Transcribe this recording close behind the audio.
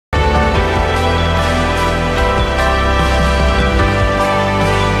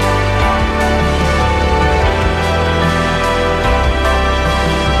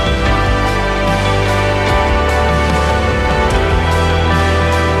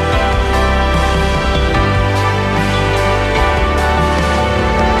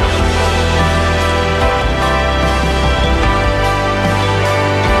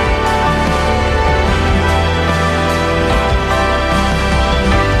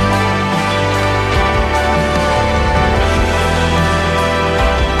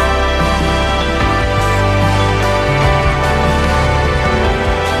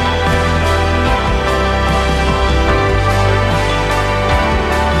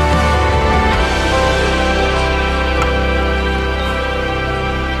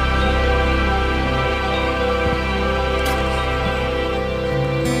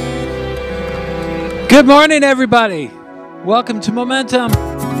Good morning, everybody. Welcome to Momentum.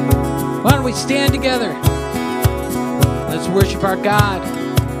 Why don't we stand together? Let's worship our God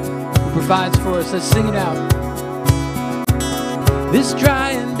who provides for us. Let's sing it out. This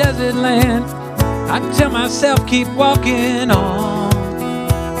dry and desert land, I tell myself, keep walking on.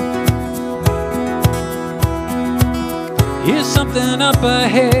 Here's something up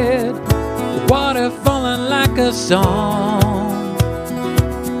ahead, the water falling like a song.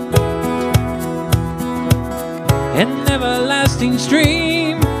 An everlasting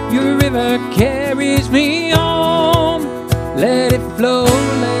stream, your river carries me home. Let it flow,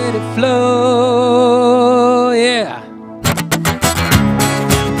 yeah.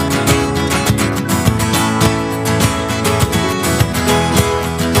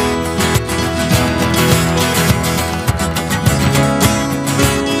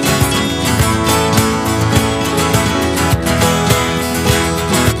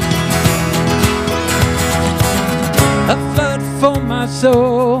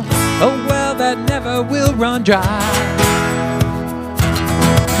 Soul, a well that never will run dry.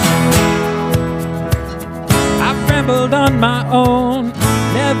 I've rambled on my own,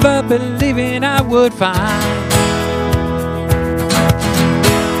 never believing I would find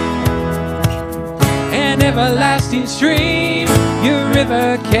an everlasting stream. Your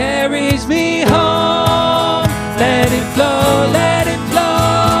river carries me home. Let it flow, let it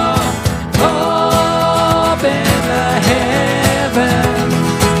flow. Open the heavens.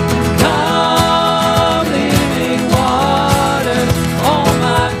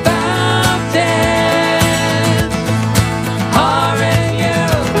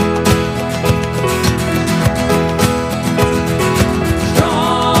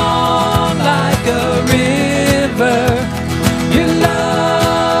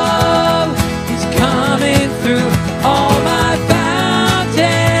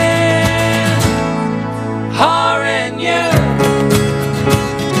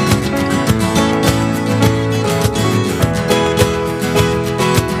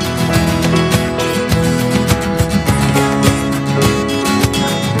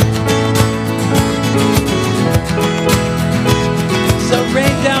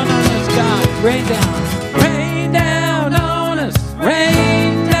 Rain down on us,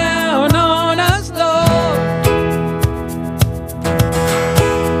 rain down on us, Lord.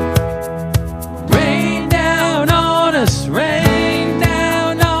 Rain down on us, rain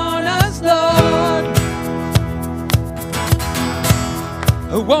down on us, Lord.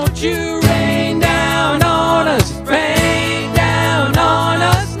 Won't you rain down on us, rain down on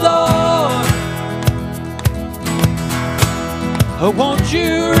us, Lord. Won't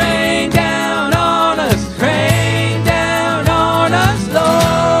you rain down? Rain down on us, Lord.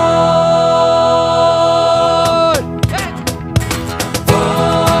 Hey.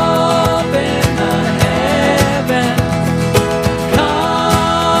 Open the heavens,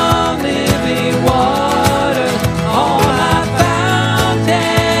 come living water, all our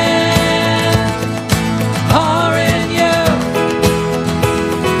fountains are in you.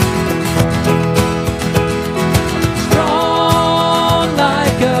 Strong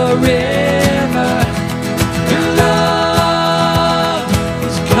like a river.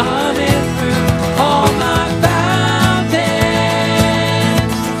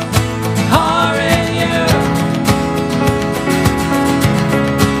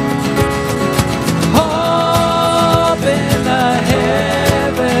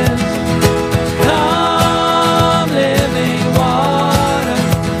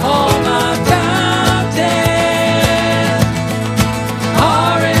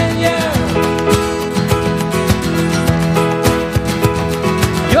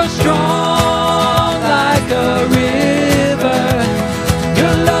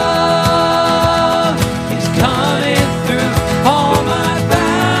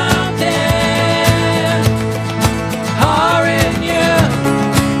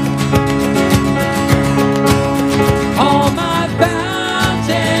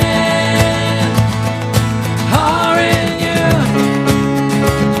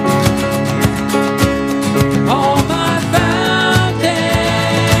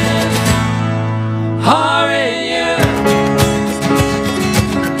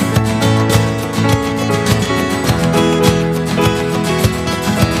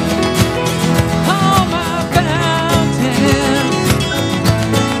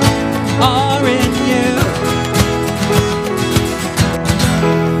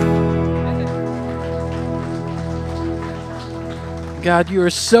 God, you are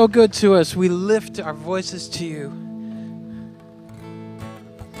so good to us. We lift our voices to you.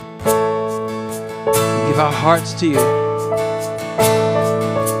 We give our hearts to you.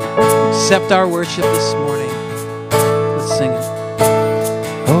 accept our worship this morning. Let's sing it.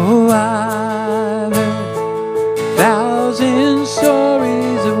 Oh, I've heard 1,000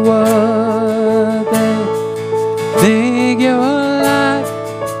 stories of what they think you're like,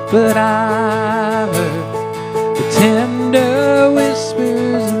 but I've heard the tender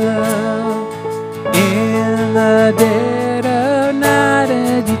whispers of love in the dead of night,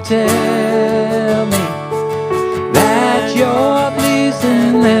 and you tell me that you're pleased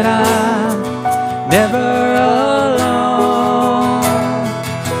and that I'm never alone.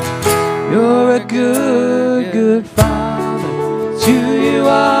 You're a good, good Father. It's who you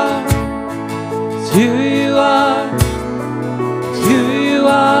are. It's who you are. It's who you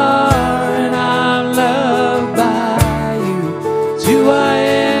are, and I'm loved by you. It's who I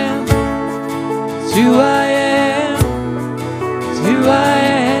am. It's who I am. It's who I am.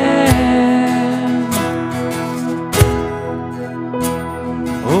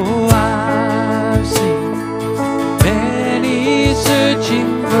 Oh, I've seen many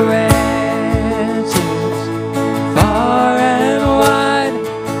searching for answers far and wide,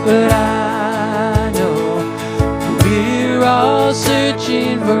 but I know we're all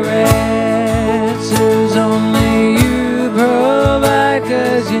searching for answers only you provide,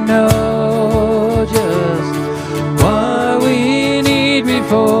 'cause you know just what we need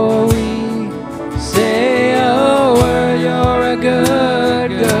before we say a word. You're a good,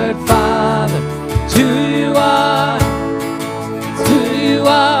 good Father. It's who you are. It's who you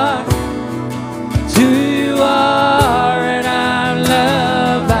are. It's who you are, and I'm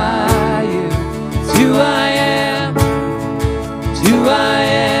loved by you. It's who I am. It's who I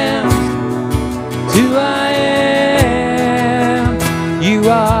am. It's who I am. You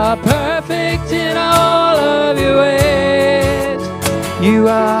are perfect in all of your ways. You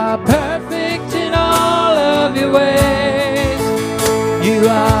are perfect in all of your ways. You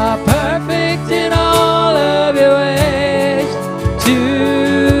are perfect in all of your ways to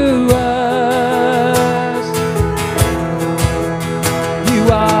us. You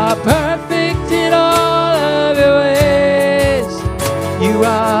are perfect in all of your ways. You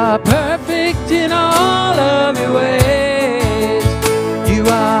are perfect in all of your ways. You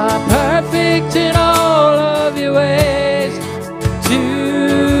are perfect in all of your ways to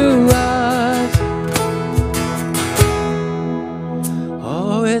us.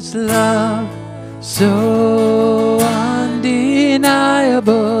 Oh, it's love so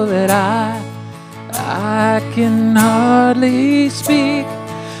undeniable that I can hardly speak,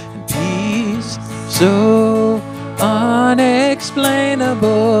 and peace so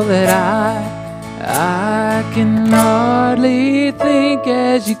unexplainable that I can hardly think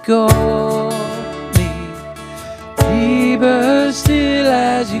as you call me, deeper still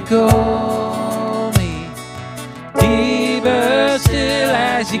as you call me, deeper still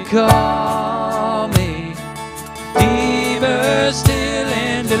as you call me, deeper still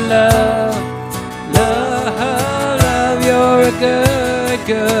into love, love, love. You're a good,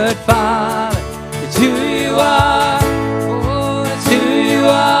 good Father. It's who you are. Oh, it's who you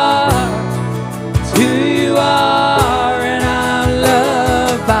are. It's who you are, and I'm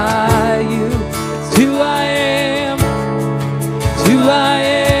loved by you. It's who I am. It's who I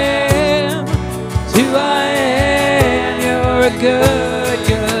am. It's who I am. You're a good,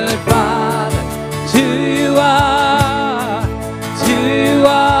 good Father. It's who you are. It's who you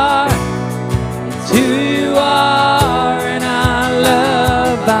are. It's who you are, and I'm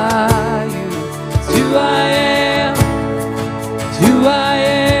loved by you. It's who I am. It's who I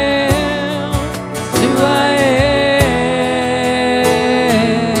am. It's who I am.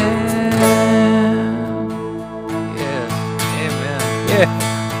 Yes. Amen. Yeah.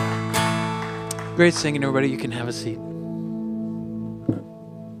 Great singing, everybody. You can have a seat.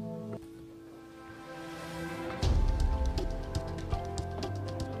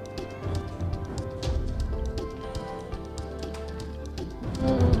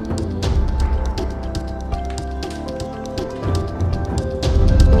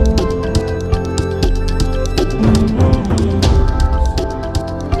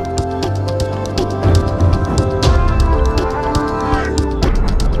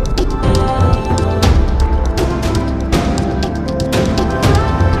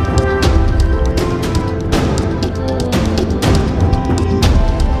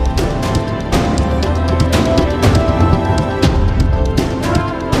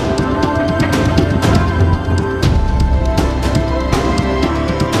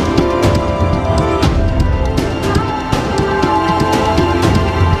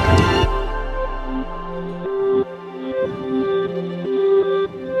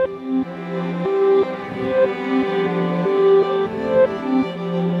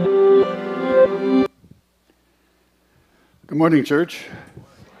 morning, church.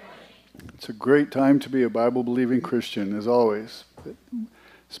 It's a great time to be a Bible-believing Christian, as always. But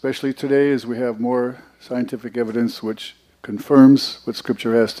especially today, as we have more scientific evidence which confirms what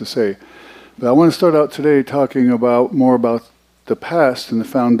Scripture has to say. But I want to start out today talking more about the past and the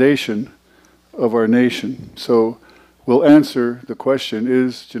foundation of our nation. So we'll answer the question,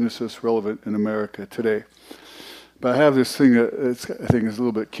 is Genesis relevant in America today? But I have this thing that I think is a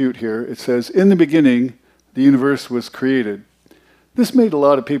little bit cute here. It says, in the beginning, the universe was created. This made a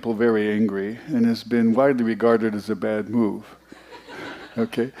lot of people very angry and has been widely regarded as a bad move.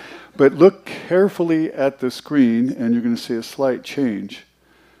 Okay? But look carefully at the screen and you're going to see a slight change.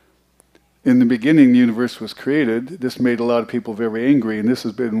 In the beginning, the universe was created. This made a lot of people very angry, and this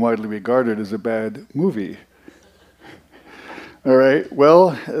has been widely regarded as a bad movie. All right,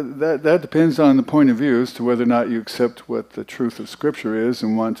 well, that depends on the point of view as to whether or not you accept what the truth of Scripture is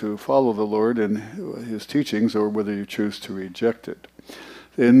and want to follow the Lord and His teachings, or whether you choose to reject it.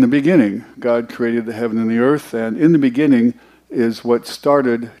 In the beginning, God created the heaven and the earth, and in the beginning is what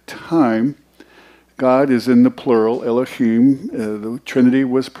started time. God is in the plural, Elohim. The Trinity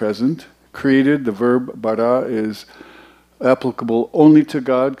was present. Created, the verb bara is applicable only to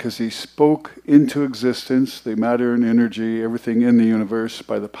God because He spoke into existence the matter and energy, everything in the universe,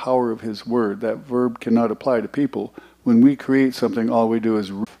 by the power of His word. That verb cannot apply to people. When we create something, all we do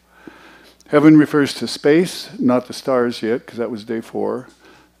is... Heaven refers to space, not the stars yet, because that was day 4.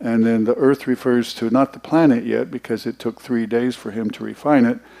 And then the earth refers to not the planet yet, because it took 3 days for Him to refine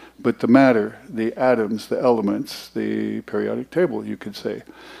it, but the matter, the atoms, the elements, the periodic table, you could say.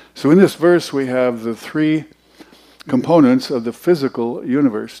 So in this verse we have the 3 components of the physical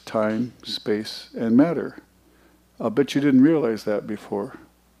universe: time, space, and matter. I'll bet you didn't realize that before,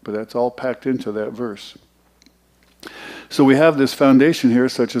 but that's all packed into that verse. So we have this foundation here,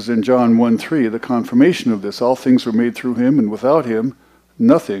 such as in John 1:3, the confirmation of this. All things were made through Him, and without Him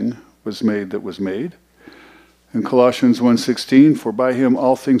nothing was made that was made. In Colossians 1:16, for by Him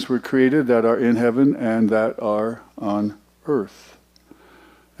all things were created that are in heaven and that are on earth.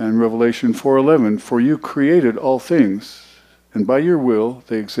 And Revelation 4:11, for you created all things, and by your will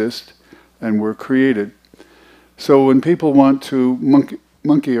they exist and were created. So when people want to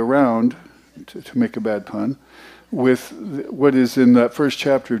monkey around, to make a bad pun, with what is in that first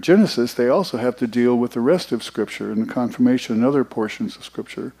chapter of Genesis, they also have to deal with the rest of Scripture and the confirmation and other portions of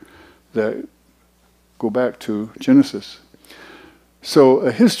Scripture that go back to Genesis. So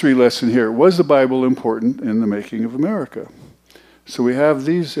a history lesson here. Was the Bible important in the making of America? So we have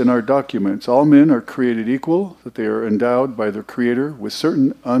these in our documents. All men are created equal, that they are endowed by their Creator with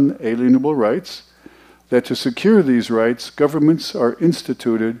certain unalienable rights, that to secure these rights, governments are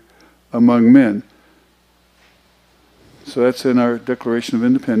instituted among men. So that's in our Declaration of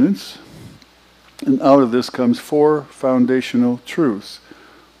Independence. And out of this comes 4 foundational truths.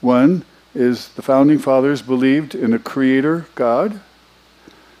 One is the Founding Fathers believed in a Creator, God.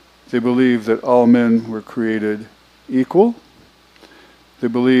 They believed that all men were created equal. They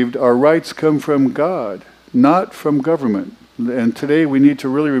believed our rights come from God, not from government. And today we need to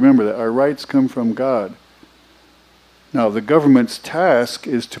really remember that our rights come from God. Now, the government's task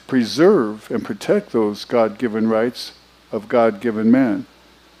is to preserve and protect those God-given rights of God-given man.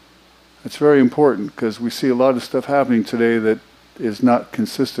 That's very important because we see a lot of stuff happening today that is not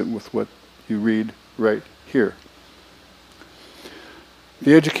consistent with what you read right here.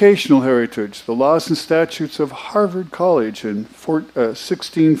 The educational heritage, the laws and statutes of Harvard College in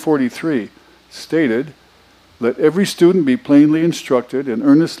 1643 stated, let every student be plainly instructed and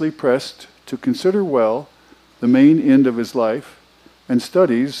earnestly pressed to consider well the main end of his life and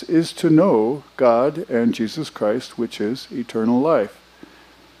studies is to know God and Jesus Christ, which is eternal life.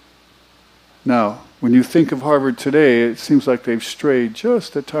 Now, when you think of Harvard today, it seems like they've strayed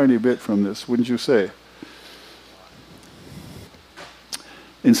just a tiny bit from this, wouldn't you say?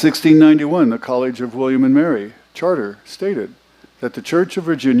 In 1691, the College of William and Mary charter stated that the Church of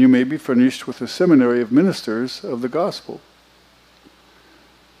Virginia may be furnished with a seminary of ministers of the gospel.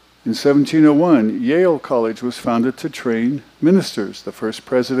 In 1701, Yale College was founded to train ministers. The first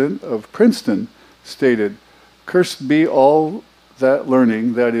president of Princeton stated, cursed be all that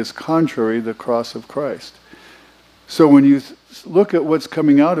learning that is contrary to the cross of Christ. So when you look at what's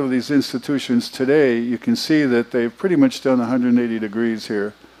coming out of these institutions today, you can see that they've pretty much done 180 degrees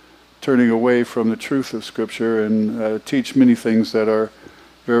here, turning away from the truth of Scripture and teach many things that are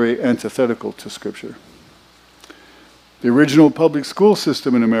very antithetical to Scripture. The original public school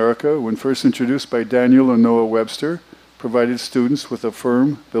system in America, when first introduced by Daniel and Noah Webster, provided students with a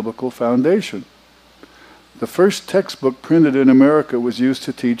firm biblical foundation. The first textbook printed in America was used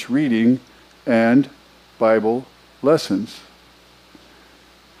to teach reading and Bible lessons.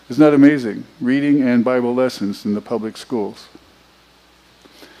 Isn't that amazing? Reading and Bible lessons in the public schools.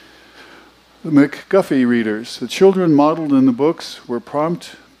 The McGuffey readers. The children modeled in the books were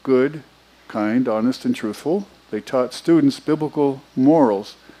prompt, good, kind, honest, and truthful. They taught students biblical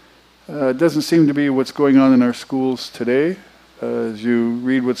morals. It doesn't seem to be what's going on in our schools today. As you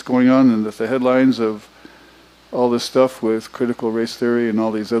read what's going on in the headlines of all this stuff with critical race theory and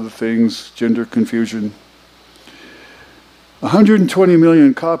all these other things, gender confusion. 120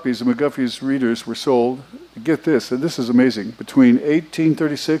 million copies of McGuffey's readers were sold. Get this, and this is amazing, between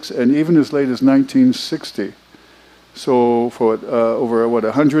 1836 and even as late as 1960. So for over,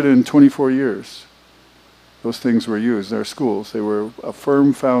 124 years, those things were used in our schools. They were a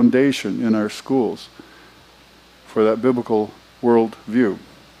firm foundation in our schools for that biblical world view.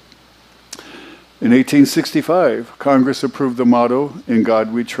 In 1865, Congress approved the motto, "In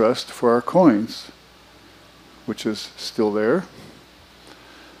God We Trust," for our coins, which is still there.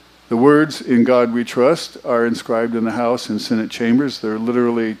 The words, "In God We Trust," are inscribed in the House and Senate chambers. They're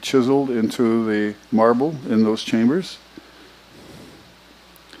literally chiseled into the marble in those chambers.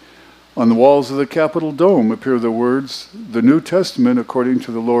 On the walls of the Capitol dome appear the words, "The New Testament according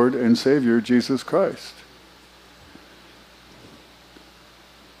to the Lord and Savior Jesus Christ."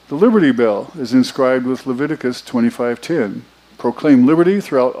 The Liberty Bell is inscribed with Leviticus 25:10. "Proclaim liberty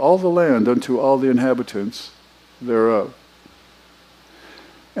throughout all the land unto all the inhabitants thereof."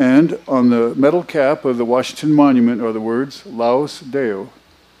 And on the metal cap of the Washington Monument are the words, "Laus Deo,"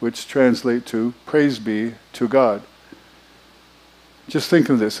 which translate to "Praise be to God." Just think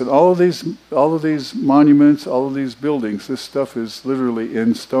of this. And all of these monuments, all of these buildings, this stuff is literally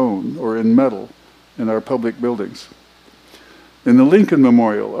in stone or in metal in our public buildings. In the Lincoln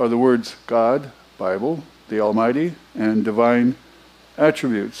Memorial are the words God, Bible, the Almighty, and divine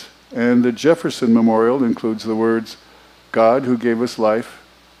attributes. And the Jefferson Memorial includes the words God who gave us life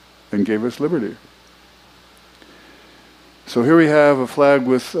and gave us liberty. So here we have a flag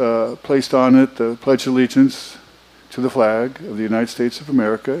with placed on it the Pledge of Allegiance to the flag of the United States of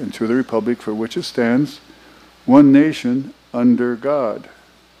America and to the republic for which it stands, one nation under God,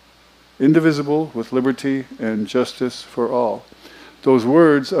 indivisible, with liberty and justice for all. Those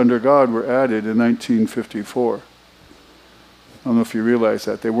words, "under God," were added in 1954. I don't know if you realize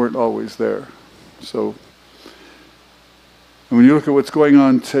that. They weren't always there. So, and when you look at what's going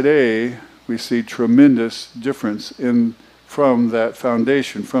on today, we see tremendous difference from that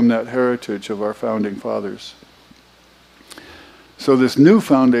foundation, from that heritage of our founding fathers. So this new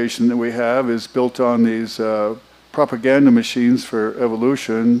foundation that we have is built on these propaganda machines for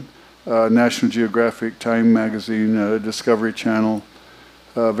evolution, National Geographic, Time Magazine, Discovery Channel,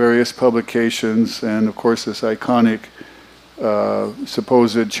 various publications, and of course this iconic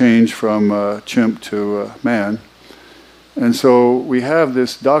supposed change from chimp to man. And so we have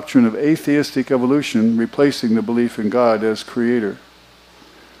this doctrine of atheistic evolution replacing the belief in God as creator.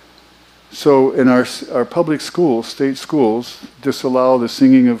 So in our public schools, state schools, disallow the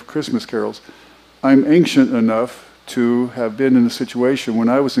singing of Christmas carols. I'm ancient enough to have been in a situation when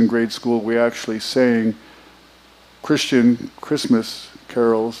I was in grade school, we actually sang Christian Christmas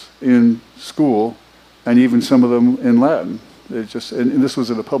carols in school, and even some of them in Latin. And this was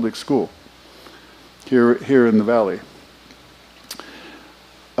at a public school here in the valley.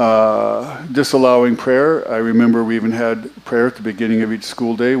 Disallowing prayer. I remember we even had prayer at the beginning of each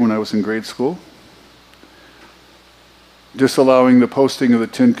school day when I was in grade school. Disallowing the posting of the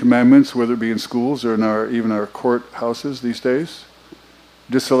 10 Commandments, whether it be in schools or in even our courthouses these days.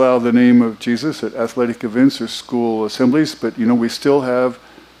 Disallow the name of Jesus at athletic events or school assemblies, but we still have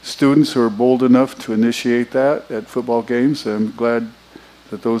students who are bold enough to initiate that at football games. I'm glad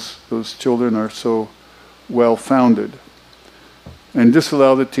that those children are so well-founded. And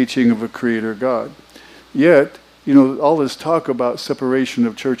disallow the teaching of a creator God. Yet, all this talk about separation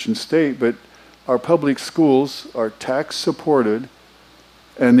of church and state, but our public schools are tax-supported,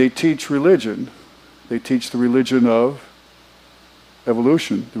 and they teach religion. They teach the religion of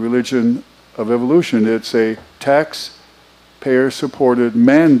evolution. The religion of evolution. It's a taxpayer-supported,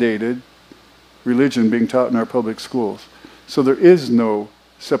 mandated religion being taught in our public schools. So there is no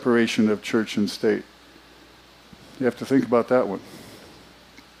separation of church and state. You have to think about that one.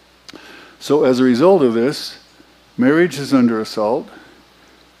 So as a result of this, marriage is under assault,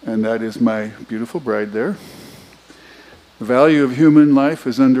 and that is my beautiful bride there. The value of human life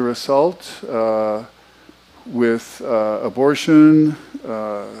is under assault with abortion,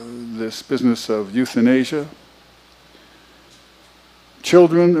 this business of euthanasia.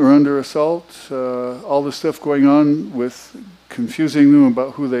 Children are under assault, all the stuff going on with confusing them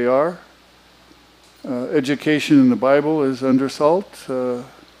about who they are. Education in the Bible is under assault.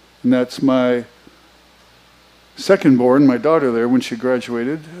 And that's my second born, my daughter there, when she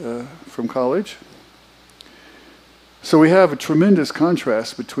graduated from college. So we have a tremendous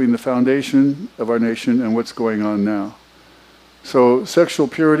contrast between the foundation of our nation and what's going on now. So sexual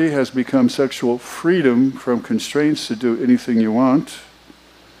purity has become sexual freedom from constraints to do anything you want.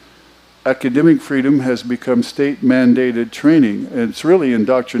 Academic freedom has become state-mandated training, and it's really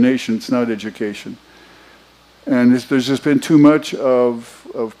indoctrination, it's not education. And there's just been too much of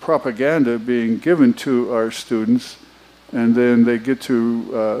propaganda being given to our students, and then they get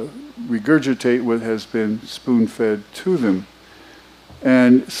to regurgitate what has been spoon-fed to them.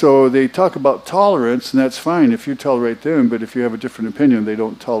 And so they talk about tolerance, and that's fine if you tolerate them, but if you have a different opinion, they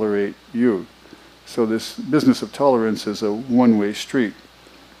don't tolerate you. So this business of tolerance is a one-way street.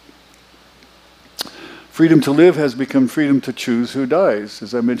 Freedom to live has become freedom to choose who dies.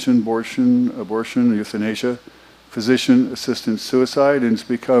 As I mentioned, abortion, euthanasia, physician-assisted suicide, and it's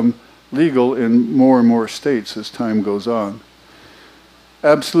become legal in more and more states as time goes on.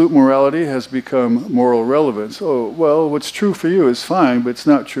 Absolute morality has become moral relevance. Oh, well, what's true for you is fine, but it's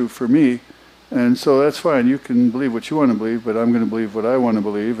not true for me. And so that's fine. You can believe what you want to believe, but I'm going to believe what I want to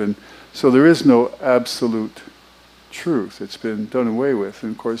believe. And so there is no absolute truth. It's been done away with.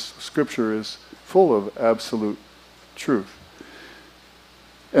 And of course, Scripture is full of absolute truth.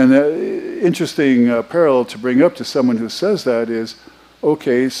 And the interesting parallel to bring up to someone who says that is,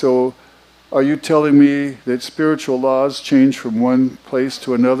 okay, so are you telling me that spiritual laws change from one place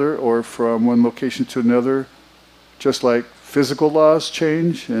to another or from one location to another, just like physical laws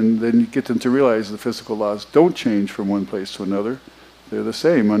change? And then you get them to realize the physical laws don't change from one place to another. They're the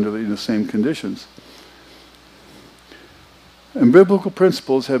same under the same conditions. And biblical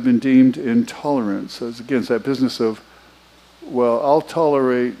principles have been deemed intolerant. So again, it's that business of, well, I'll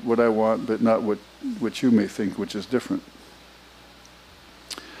tolerate what I want, but not what you may think, which is different.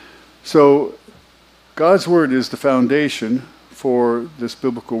 So God's Word is the foundation for this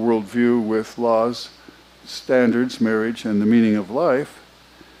biblical worldview with laws, standards, marriage, and the meaning of life.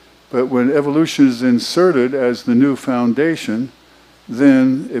 But when evolution is inserted as the new foundation,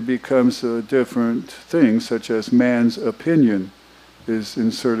 then it becomes a different thing, such as man's opinion is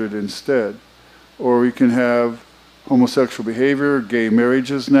inserted instead. Or we can have homosexual behavior, gay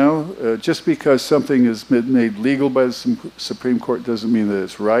marriages now. Just because something is made legal by the Supreme Court doesn't mean that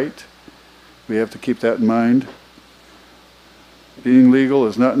it's right. We have to keep that in mind. Being legal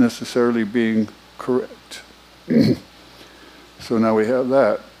is not necessarily being correct. So now we have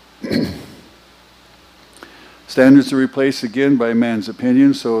that. Standards are replaced again by man's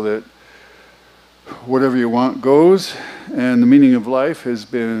opinion, so that whatever you want goes. And the meaning of life has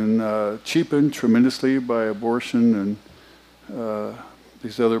been cheapened tremendously by abortion and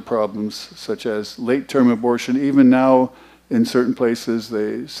these other problems, such as late-term abortion. Even now, in certain places,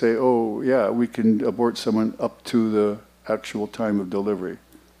 they say, oh, yeah, we can abort someone up to the actual time of delivery.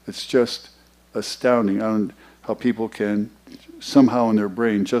 It's just astounding on how people can somehow in their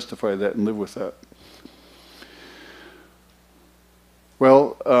brain justify that and live with that.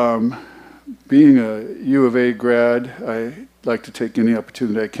 Well, being a U of A grad, I like to take any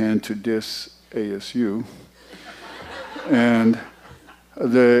opportunity I can to diss ASU. And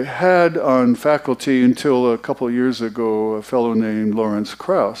they had on faculty until a couple of years ago a fellow named Lawrence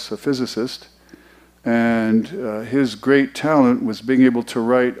Krauss, a physicist, and his great talent was being able to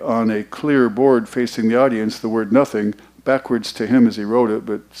write on a clear board facing the audience the word nothing backwards to him as he wrote it,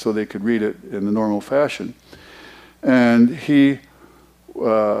 but so they could read it in the normal fashion. And his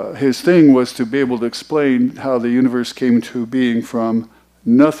thing was to be able to explain how the universe came into being from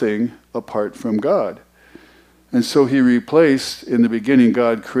nothing apart from God. And so he replaced in the beginning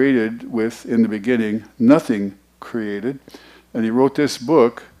God created with in the beginning nothing created. And he wrote this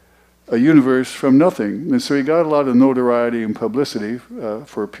book, A Universe from Nothing. And so he got a lot of notoriety and publicity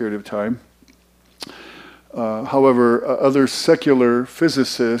for a period of time. However, other secular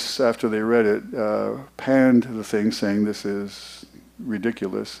physicists, after they read it, panned the thing, saying this is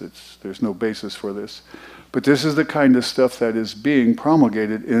ridiculous. There's no basis for this. But this is the kind of stuff that is being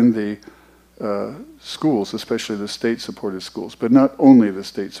promulgated in the schools, especially the state-supported schools, but not only the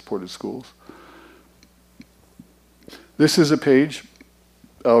state-supported schools. This is a page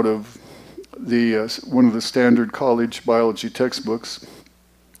out of the one of the standard college biology textbooks,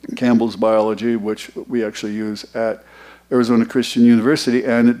 Campbell's Biology, which we actually use at Arizona Christian University,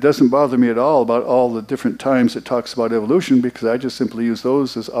 and it doesn't bother me at all about all the different times it talks about evolution, because I just simply use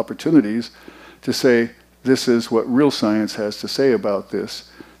those as opportunities to say, this is what real science has to say about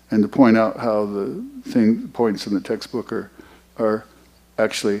this, and to point out how the points in the textbook are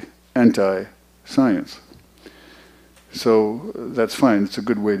actually anti-science. So that's fine. It's a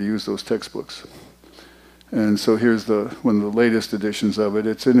good way to use those textbooks. And so here's one of the latest editions of it.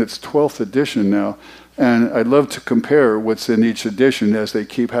 It's in its 12th edition now. And I'd love to compare what's in each edition as they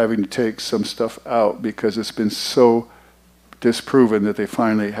keep having to take some stuff out because it's been so disproven that they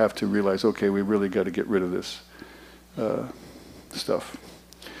finally have to realize, okay, we really got to get rid of this stuff.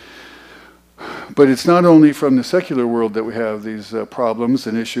 But it's not only from the secular world that we have these problems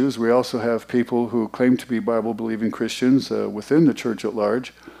and issues. We also have people who claim to be Bible-believing Christians within the church at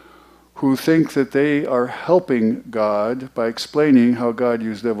large who think that they are helping God by explaining how God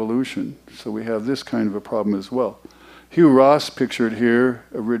used evolution. So we have this kind of a problem as well. Hugh Ross, pictured here,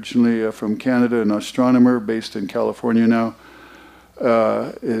 originally from Canada, an astronomer based in California now,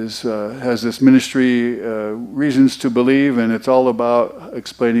 has this ministry, Reasons to Believe, and it's all about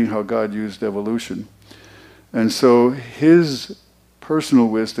explaining how God used evolution. And so his personal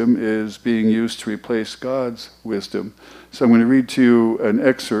wisdom is being used to replace God's wisdom. So I'm going to read to you an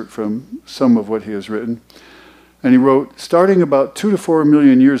excerpt from some of what he has written. And he wrote, starting about 2 to 4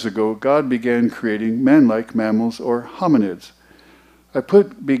 million years ago, God began creating man-like mammals or hominids. I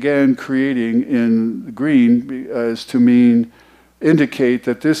put began creating in green as to indicate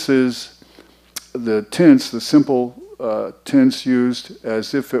that this is the tense, the simple tense used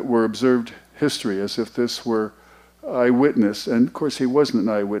as if it were observed history, as if this were eyewitness. And of course he wasn't an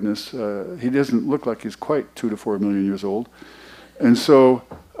eyewitness. He doesn't look like he's quite 2 to 4 million years old. And so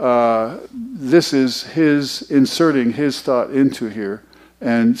this is his inserting his thought into here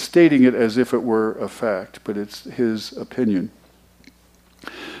and stating it as if it were a fact, but it's his opinion.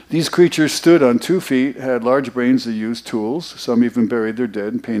 These creatures stood on 2 feet, had large brains that used tools. Some even buried their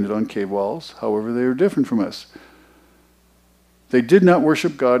dead and painted on cave walls. However, they were different from us. They did not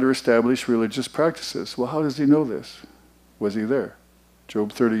worship God or establish religious practices. Well, how does he know this? Was he there?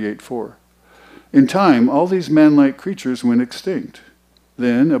 Job 38:4. In time, all these man-like creatures went extinct.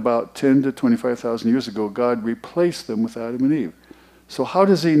 Then, about 10 to 25,000 years ago, God replaced them with Adam and Eve. So how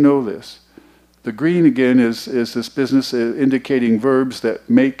does he know this? The green, again, is this business indicating verbs that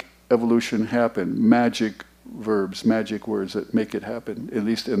make evolution happen, magic verbs, magic words that make it happen, at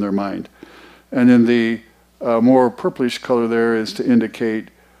least in their mind. And then the more purplish color there is to indicate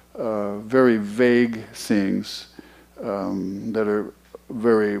very vague things that are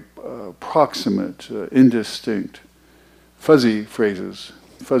very proximate, indistinct, fuzzy phrases,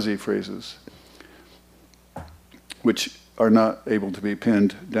 which are not able to be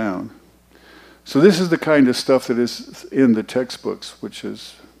pinned down. So this is the kind of stuff that is in the textbooks, which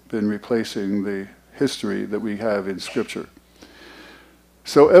has been replacing the history that we have in Scripture.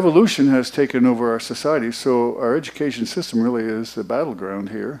 So evolution has taken over our society, so our education system really is the battleground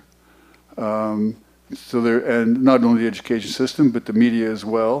here. And not only the education system, but the media as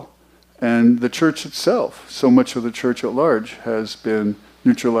well, and the church itself. So much of the church at large has been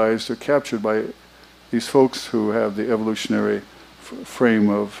neutralized or captured by these folks who have the evolutionary frame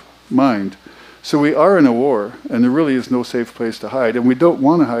of mind. So we are in a war, and there really is no safe place to hide. And we don't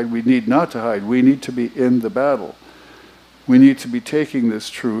want to hide. We need not to hide. We need to be in the battle. We need to be taking this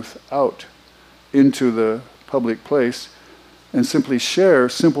truth out into the public place and simply share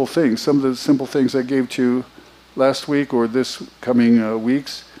simple things. Some of the simple things I gave to you last week or this coming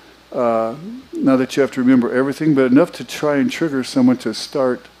weeks. Not that you have to remember everything, but enough to try and trigger someone to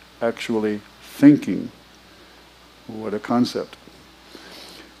start actually thinking. What a concept.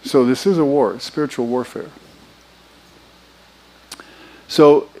 So this is a war, spiritual warfare.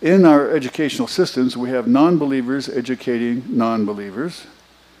 So in our educational systems, we have non-believers educating non-believers,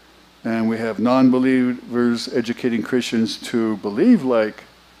 and we have non-believers educating Christians to believe like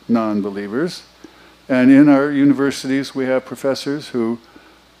non-believers. And in our universities, we have professors who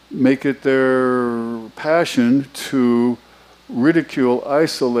make it their passion to ridicule,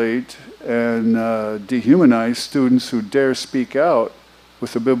 isolate, and dehumanize students who dare speak out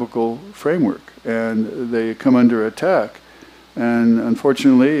with the biblical framework, and they come under attack. And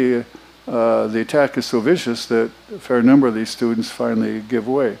unfortunately, the attack is so vicious that a fair number of these students finally give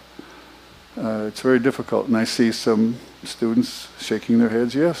way. It's very difficult, and I see some students shaking their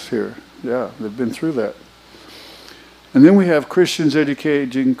heads, yes, here. Yeah, they've been through that. And then we have Christians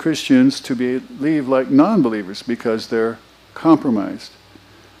educating Christians to believe like non-believers because they're compromised.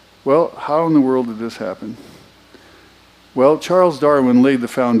 Well, how in the world did this happen? Well, Charles Darwin laid the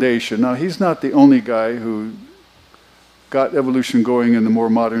foundation. Now, he's not the only guy who got evolution going in the more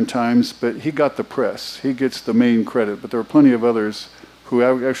modern times, but he got the press. He gets the main credit, but there are plenty of others who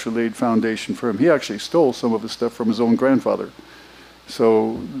actually laid foundation for him. He actually stole some of his stuff from his own grandfather.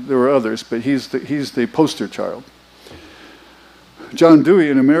 So there were others, but he's the poster child. John Dewey,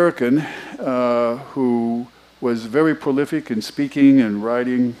 an American who was very prolific in speaking and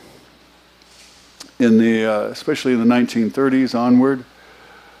writing in the, especially in the 1930s onward.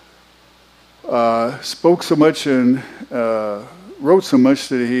 Spoke so much and wrote so much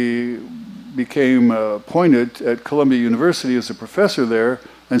that he became appointed at Columbia University as a professor there,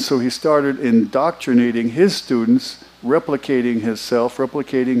 and so he started indoctrinating his students, replicating his self,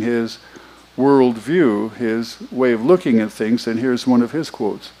 replicating his worldview, his way of looking at things, and here's one of his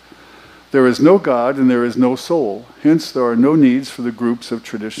quotes. "There is no God and there is no soul. Hence there are no needs for the groups of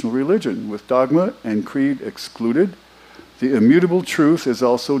traditional religion. With dogma and creed excluded, the immutable truth is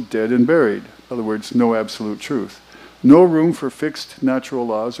also dead and buried." In other words, no absolute truth. "No room for fixed natural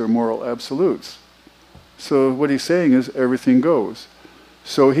laws or moral absolutes." So what he's saying is everything goes.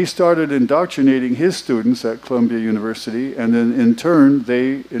 So he started indoctrinating his students at Columbia University, and then in turn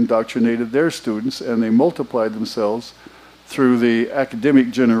they indoctrinated their students, and they multiplied themselves through the academic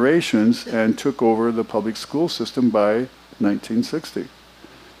generations and took over the public school system by 1960.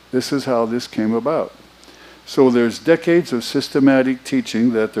 This is how this came about. So there's decades of systematic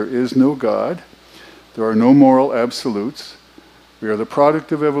teaching that there is no God, there are no moral absolutes, we are the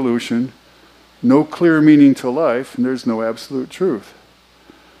product of evolution, no clear meaning to life, and there's no absolute truth.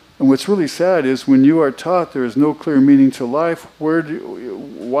 And what's really sad is when you are taught there is no clear meaning to life,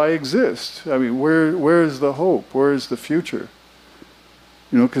 why exist? I mean, where is the hope? Where is the future?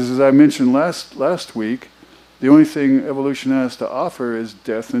 You know, because as I mentioned last week, the only thing evolution has to offer is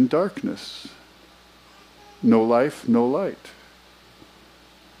death and darkness. No life, no light.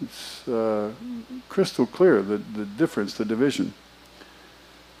 It's crystal clear, the difference, the division.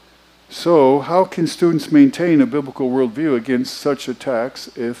 So how can students maintain a biblical worldview against such attacks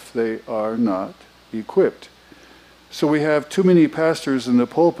if they are not equipped? So we have too many pastors in the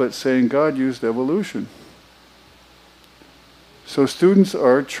pulpit saying God used evolution. So students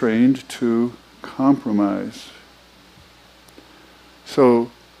are trained to compromise.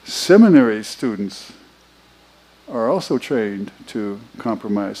 So seminary students are also trained to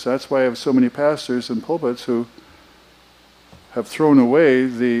compromise. That's why I have so many pastors in pulpits who have thrown away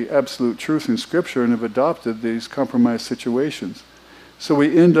the absolute truth in Scripture and have adopted these compromise situations. So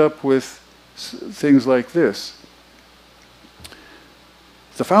we end up with things like this.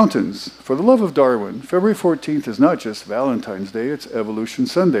 The fountains. For the love of Darwin, February 14th is not just Valentine's Day, it's Evolution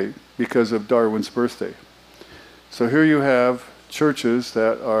Sunday because of Darwin's birthday. So here you have churches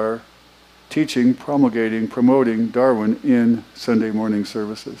that are teaching, promulgating, promoting Darwin in Sunday morning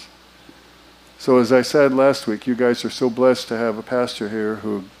services. So as I said last week, you guys are so blessed to have a pastor here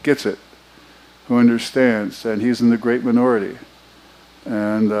who gets it, who understands, and he's in the great minority.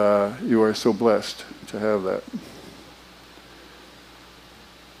 And you are so blessed to have that.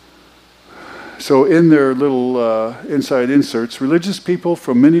 So in their little inside inserts, religious people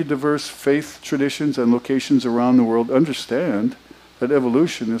from many diverse faith traditions and locations around the world understand that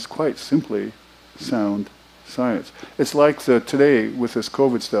evolution is quite simply sound science. It's like today with this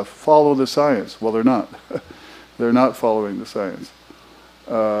COVID stuff, follow the science. Well, they're not. They're not following the science.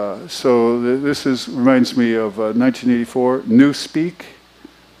 So this reminds me of 1984, New Speak.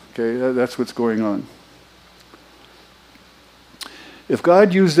 Okay, that's what's going on. If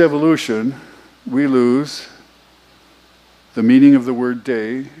God used evolution, we lose the meaning of the word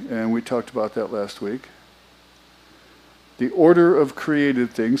day, and we talked about that last week. The order of created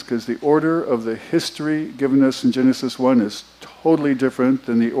things, because the order of the history given us in Genesis 1 is totally different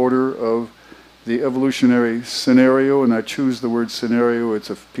than the order of the evolutionary scenario, and I choose the word scenario, it's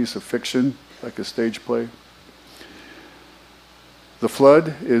a piece of fiction, like a stage play. The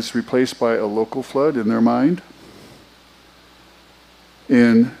flood is replaced by a local flood in their mind.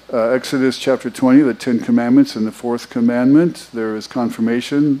 In Exodus chapter 20, the 10 Commandments and the 4th commandment, there is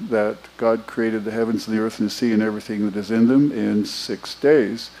confirmation that God created the heavens and the earth and the sea and everything that is in them in 6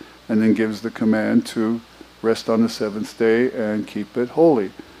 days, and then gives the command to rest on the 7th day and keep it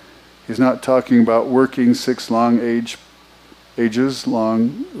holy. He's not talking about working 6 long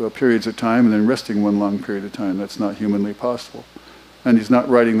periods of time and then resting 1 long period of time. That's not humanly possible. And he's not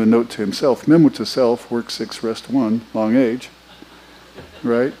writing the note to himself. Memo to self, work 6, rest 1, long age.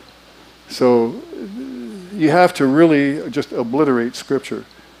 Right? So you have to really just obliterate Scripture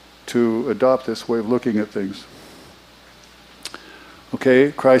to adopt this way of looking at things.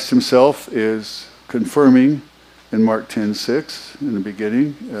 Okay, Christ himself is confirming in Mark 10:6 in the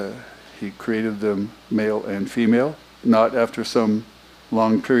beginning. He created them male and female, not after some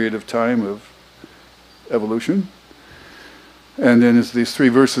long period of time of evolution. And then as these 3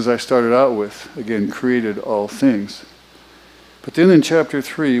 verses I started out with, again, created all things. But then in chapter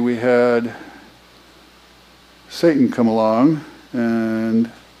 3, we had Satan come along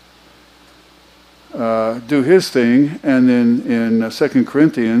and do his thing. And then in 2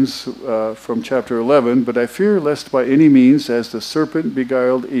 Corinthians from chapter 11, but I fear lest by any means, as the serpent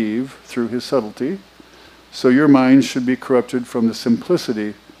beguiled Eve through his subtlety, so your minds should be corrupted from the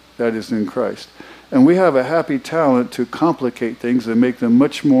simplicity that is in Christ. And we have a happy talent to complicate things and make them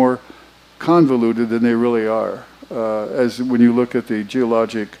much more convoluted than they really are. As when you look at the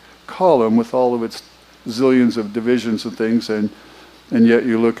geologic column with all of its zillions of divisions and things, and yet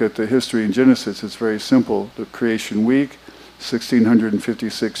you look at the history in Genesis, it's very simple. The creation week,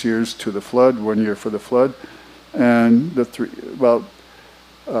 1656 years to the flood, 1 year for the flood, and about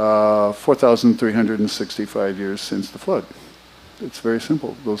 4,365 years since the flood. It's very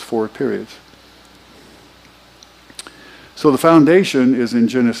simple, those 4 periods. So the foundation is in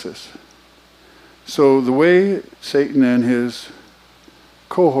Genesis. So the way Satan and his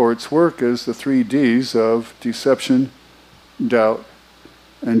cohorts work is the 3 Ds of deception, doubt,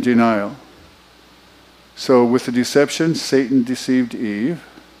 and denial. So with the deception, Satan deceived Eve.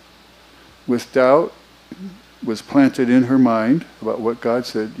 With doubt, was planted in her mind about what God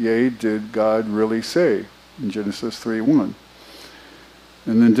said. Yea, did God really say? In Genesis 3:1.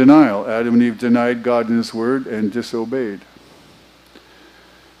 And then denial. Adam and Eve denied God and his word and disobeyed.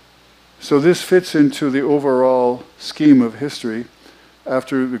 So this fits into the overall scheme of history.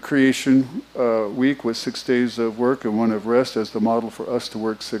 After the creation week with 6 days of work and 1 of rest as the model for us to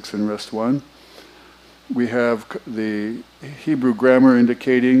work 6 and rest 1, we have the Hebrew grammar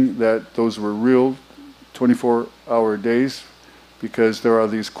indicating that those were real 24-hour days, because there are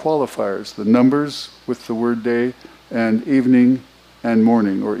these qualifiers, the numbers with the word day, and evening and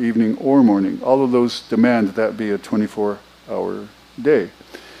morning, or evening or morning. All of those demand that be a 24-hour day.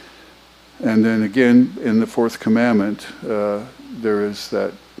 And then again, in the 4th commandment, there is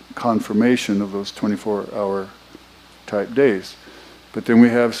that confirmation of those 24-hour type days. But then we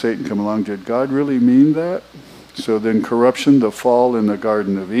have Satan come along. Did God really mean that? So then corruption, the fall in the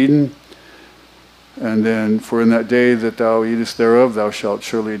Garden of Eden. And then, for in that day that thou eatest thereof, thou shalt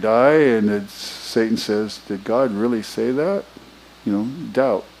surely die. And Satan says, did God really say that? You know,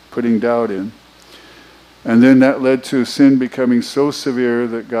 doubt, putting doubt in. And then that led to sin becoming so severe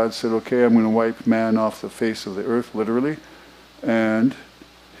that God said, okay, I'm going to wipe man off the face of the earth, literally. And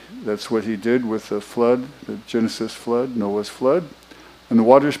that's what he did with the flood, the Genesis flood, Noah's flood. And the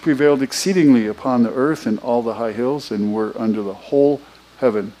waters prevailed exceedingly upon the earth and all the high hills, and were under the whole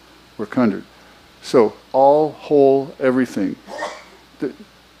heaven were sundered. So, all, whole, everything.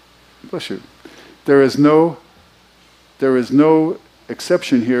 Bless you. There is no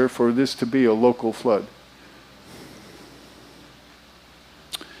exception here for this to be a local flood.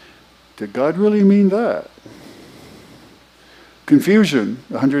 Did God really mean that? Confusion.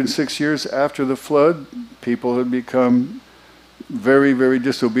 106 years after the flood, people had become very, very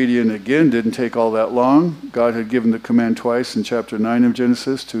disobedient again. Didn't take all that long. God had given the command twice in chapter 9 of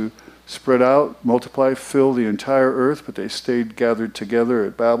Genesis to spread out, multiply, fill the entire earth, but they stayed gathered together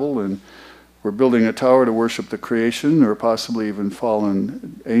at Babel and were building a tower to worship the creation, or possibly even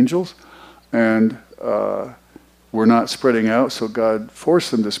fallen angels, and were not spreading out. So God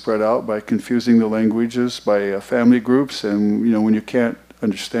forced them to spread out by confusing the languages, by family groups. And you know, when you can't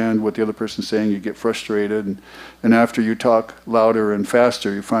understand what the other person's saying, you get frustrated, and after you talk louder and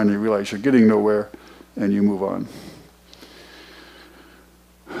faster, you finally realize you're getting nowhere, and you move on.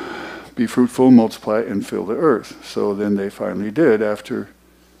 Be fruitful, multiply, and fill the earth. So then they finally did after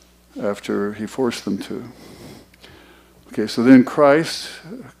he forced them to. Okay, so then Christ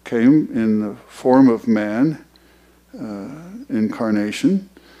came in the form of man, incarnation,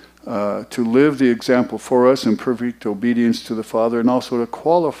 to live the example for us in perfect obedience to the Father, and also to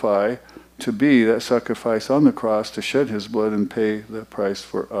qualify to be that sacrifice on the cross, to shed his blood and pay the price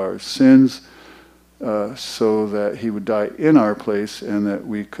for our sins, so that he would die in our place and that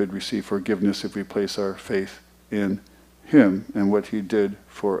we could receive forgiveness if we place our faith in him and what he did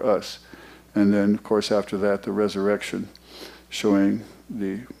for us. And then, of course, after that, the resurrection, showing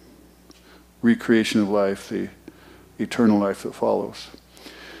the recreation of life, the eternal life that follows.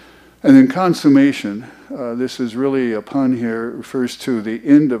 And then consummation. This is really a pun here. It refers to the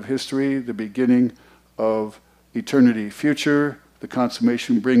end of history, the beginning of eternity future, the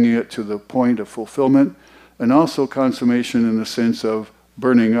consummation, bringing it to the point of fulfillment, and also consummation in the sense of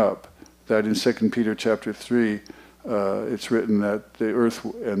burning up. That in 2 Peter chapter 3, it's written that the earth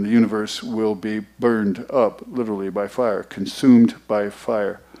and the universe will be burned up, literally by fire, consumed by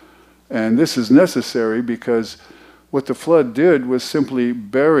fire. And this is necessary because what the flood did was simply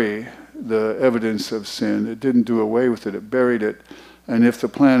bury the evidence of sin. It didn't do away with it, it buried it. And if the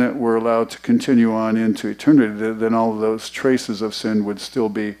planet were allowed to continue on into eternity, then all of those traces of sin would still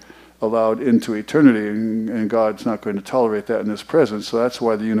be allowed into eternity, and God's not going to tolerate that in His presence. So that's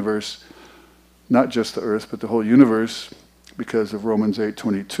why the universe, not just the earth, but the whole universe, because of Romans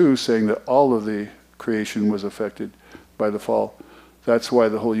 8:22, saying that all of the creation was affected by the fall. That's why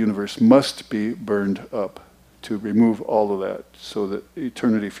the whole universe must be burned up, to remove all of that, so that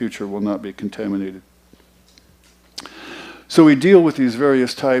eternity future will not be contaminated. So we deal with these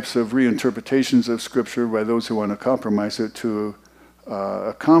various types of reinterpretations of Scripture by those who want to compromise it to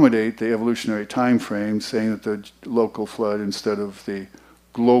accommodate the evolutionary time frame, saying that the local flood instead of the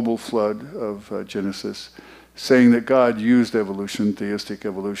global flood of Genesis, saying that God used evolution, theistic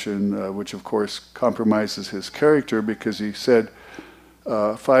evolution, which of course compromises His character, because He said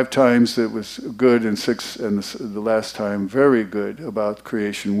 5 times it was good and 6, and the last time very good about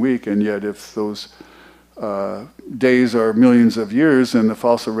creation week, and yet if those days are millions of years and the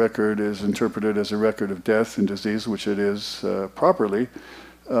fossil record is interpreted as a record of death and disease, which it is properly,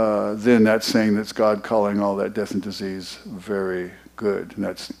 then that's saying that's God calling all that death and disease very good, and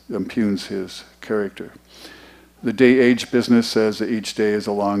that impugns His character. The day-age business says that each day is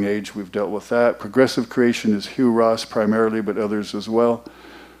a long age. We've dealt with that. Progressive creation is Hugh Ross primarily, but others as well,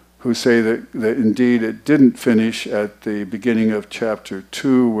 who say that indeed it didn't finish at the beginning of chapter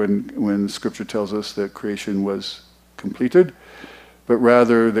 2 when Scripture tells us that creation was completed, but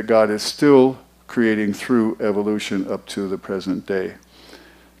rather that God is still creating through evolution up to the present day.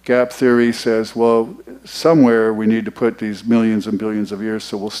 Gap theory says, well, somewhere we need to put these millions and billions of years,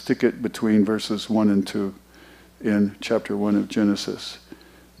 so we'll stick it between verses 1 and 2 in chapter 1 of Genesis.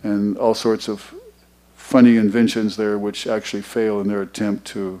 And all sorts of funny inventions there which actually fail in their attempt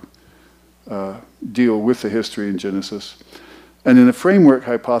to deal with the history in Genesis. And in the framework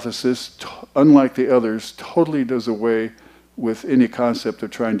hypothesis, unlike the others, totally does away with any concept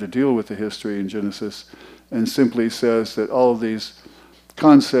of trying to deal with the history in Genesis, and simply says that all of these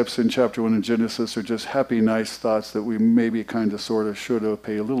concepts in chapter 1 of Genesis are just happy, nice thoughts that we maybe kind of, sort of, should have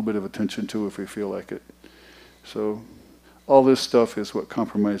pay a little bit of attention to if we feel like it. So all this stuff is what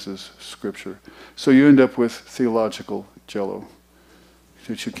compromises Scripture. So you end up with theological jello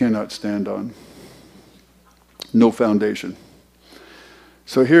that you cannot stand on. No foundation.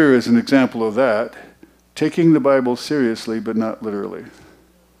 So here is an example of that. Taking the Bible seriously, but not literally.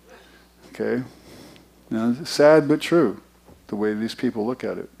 Okay? Now, sad but true, the way these people look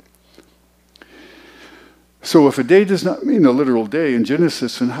at it. So if a day does not mean a literal day in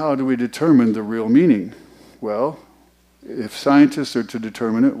Genesis, then how do we determine the real meaning? Well, if scientists are to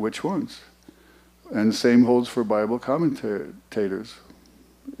determine it, which ones? And the same holds for Bible commentators,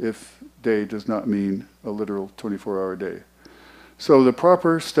 if day does not mean a literal 24-hour day. So the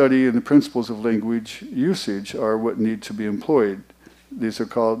proper study and the principles of language usage are what need to be employed. These are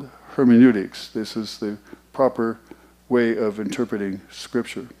called hermeneutics. This is the proper way of interpreting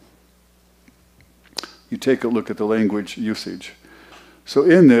Scripture. You take a look at the language usage. So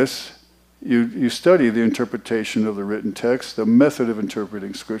in this, you study the interpretation of the written text, the method of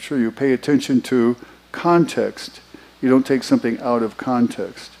interpreting Scripture. You pay attention to context. You don't take something out of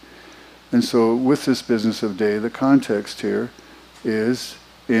context. And so with this business of day, the context here is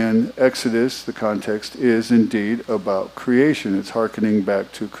in Exodus, the context is indeed about creation. It's hearkening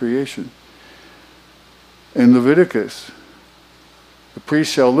back to creation. In Leviticus, the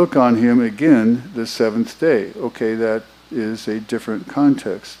priest shall look on him again the 7th day. Okay, that is a different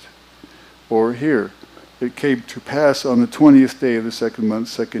context. Or here, it came to pass on the 20th day of the 2nd month,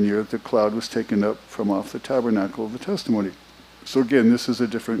 2nd year, that the cloud was taken up from off the tabernacle of the testimony. So again, this is a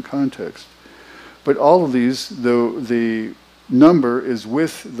different context. But all of these, the number is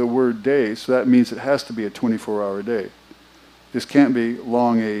with the word day, so that means it has to be a 24-hour day. This can't be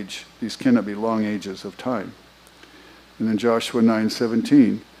long age. These cannot be long ages of time. And then Joshua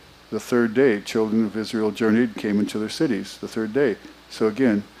 9:17, the 3rd day, children of Israel journeyed, came into their cities, the 3rd day. So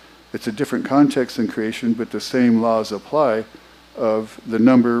again, it's a different context in creation, but the same laws apply of the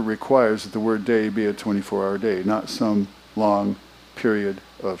number requires that the word day be a 24-hour day, not some long period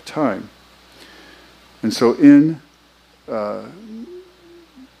of time. And so in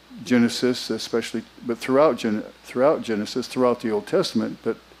Genesis especially, but throughout Genesis, throughout the Old Testament,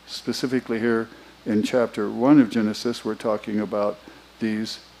 but specifically here in chapter 1 of Genesis, we're talking about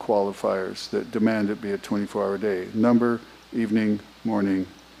these qualifiers that demand it be a 24-hour day. Number, evening, morning,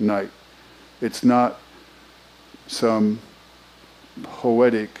 night. It's not some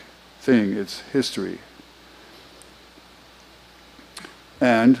poetic thing, it's history.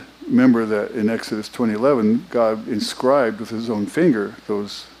 And remember that in Exodus 20:11, God inscribed with his own finger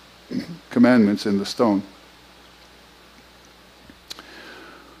those commandments in the stone.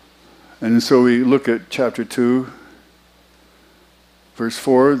 And so we look at chapter 2, Verse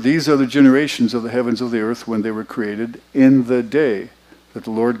 4, these are the generations of the heavens of the earth when they were created in the day that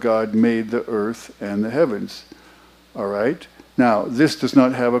the Lord God made the earth and the heavens. All right? Now, this does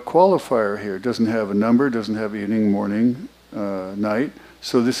not have a qualifier here. It doesn't have a number, doesn't have evening, morning, night.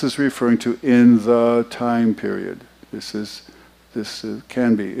 So this is referring to in the time period. This is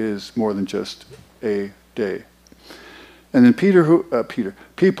more than just a day. And then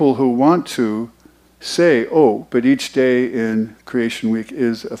people who want to say, oh, but each day in creation week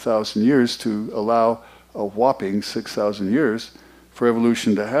is 1,000 years, to allow a whopping 6,000 years for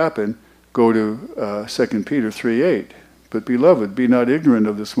evolution to happen, go to 2 Peter 3:8. But beloved, be not ignorant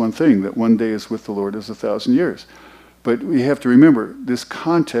of this one thing, that one day is with the Lord as 1,000 years. But we have to remember, this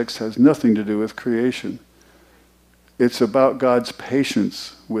context has nothing to do with creation. It's about God's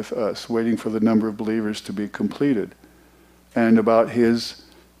patience with us, waiting for the number of believers to be completed, and about his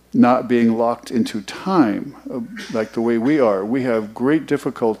not being locked into time, like the way we are. We have great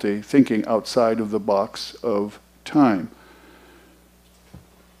difficulty thinking outside of the box of time.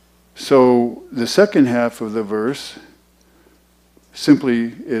 So the second half of the verse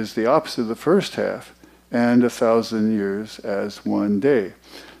simply is the opposite of the first half, and 1,000 years as one day.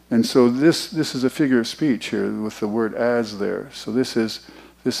 And so this is a figure of speech here with the word as there. So this is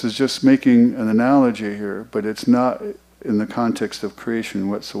just making an analogy here, but it's not in the context of creation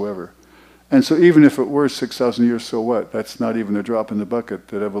whatsoever. And so even if it were 6,000 years, so what? That's not even a drop in the bucket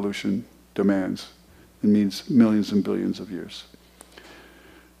that evolution demands. It means millions and billions of years.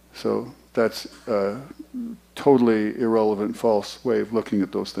 So that's a totally irrelevant, false way of looking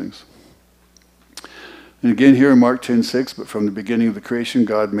at those things. And again here in Mark 10:6, but from the beginning of the creation,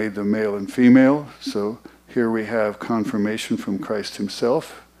 God made them male and female. So here we have confirmation from Christ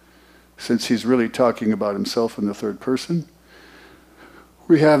himself, since he's really talking about himself in the third person.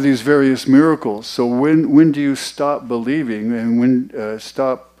 We have these various miracles. So when do you stop believing and when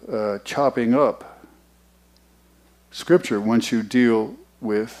stop chopping up Scripture once you deal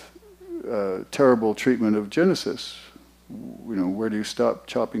with terrible treatment of Genesis? You know, where do you stop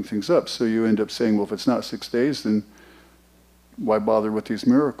chopping things up? So you end up saying, well, if it's not 6 days, then why bother with these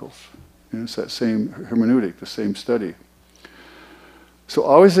miracles? You know, it's that same hermeneutic, the same study. So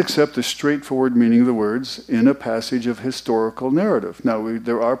always accept the straightforward meaning of the words in a passage of historical narrative. Now,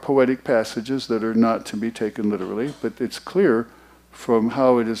 there are poetic passages that are not to be taken literally, but it's clear from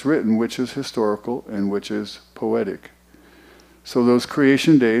how it is written which is historical and which is poetic. So those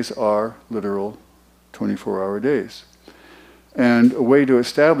creation days are literal 24-hour days. And a way to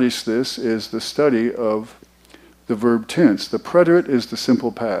establish this is the study of the verb tense. The preterite is the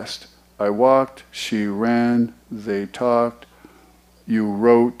simple past. I walked, she ran, they talked, you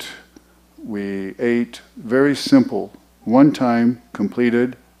wrote, we ate. Very simple, one-time,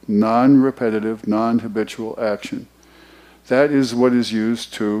 completed, non-repetitive, non-habitual action. That is what is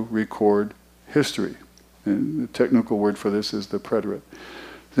used to record history. And the technical word for this is the preterite.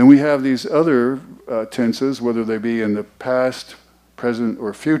 Then we have these other tenses, whether they be in the past, present,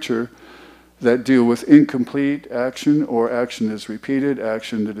 or future, that deal with incomplete action or action that is repeated,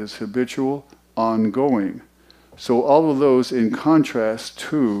 action that is habitual, ongoing. So all of those in contrast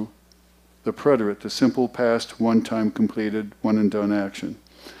to the preterite, the simple past, one-time completed, one-and-done action.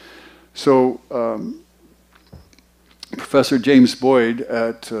 So Professor James Boyd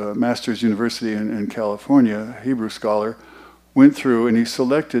at Masters University in California, a Hebrew scholar, went through and he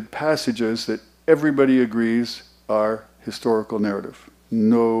selected passages that everybody agrees are historical narrative.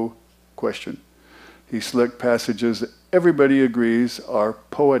 No question. He selected passages that everybody agrees are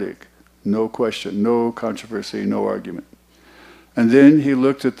poetic. No question, no controversy, no argument. And then he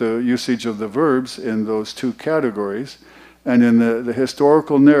looked at the usage of the verbs in those two categories, and in the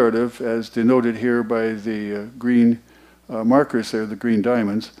historical narrative, as denoted here by the green markers there, the green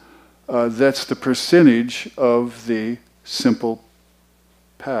diamonds, that's the percentage of the simple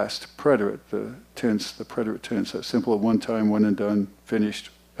past preterite, the tense, the preterite tense, that simple one time, one and done, finished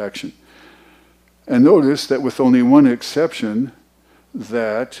action. And notice that with only one exception,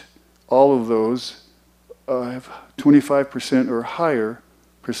 that all of those have 25% or higher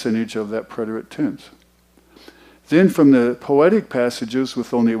percentage of that preterite tense. Then from the poetic passages,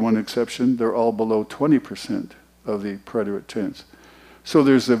 with only one exception, they're all below 20% of the preterite tense. So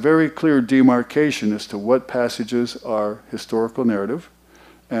there's a very clear demarcation as to what passages are historical narrative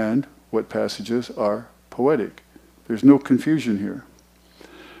and what passages are poetic. There's no confusion here.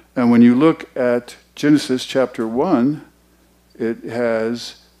 And when you look at Genesis chapter 1, it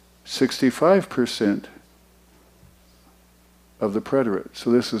has 65% of the preterite.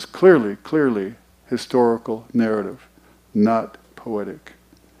 So this is clearly historical narrative, not poetic.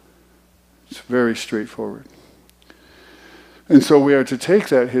 It's very straightforward. And so we are to take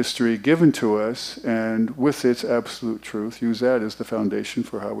that history given to us and with its absolute truth, use that as the foundation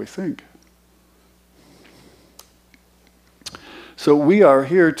for how we think. So we are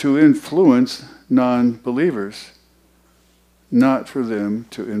here to influence non-believers, not for them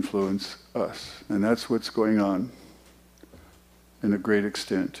to influence us. And that's what's going on in a great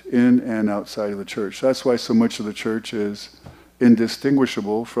extent, in and outside of the church. That's why so much of the church is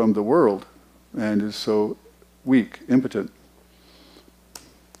indistinguishable from the world and is so weak, impotent.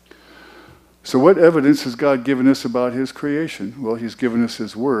 So what evidence has God given us about His creation? Well, He's given us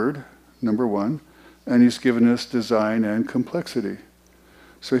His Word, number one, and He's given us design and complexity.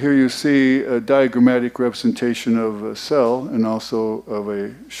 So here you see a diagrammatic representation of a cell and also of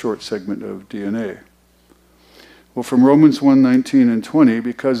a short segment of DNA. Well, from Romans 1:19 and 20,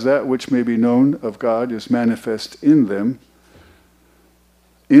 because that which may be known of God is manifest in them,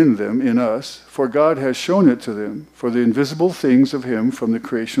 in us, for God has shown it to them. For the invisible things of Him from the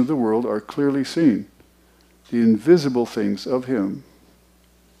creation of the world are clearly seen. The invisible things of Him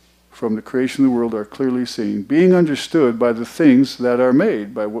from the creation of the world are clearly seen, being understood by the things that are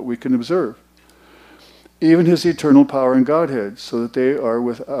made, by what we can observe. Even His eternal power and Godhead, so that they are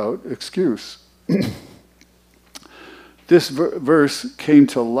without excuse. This verse came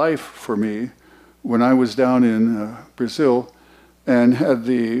to life for me when I was down in Brazil and had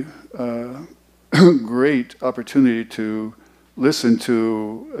the great opportunity to listen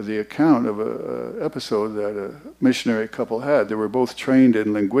to the account of an episode that a missionary couple had. They were both trained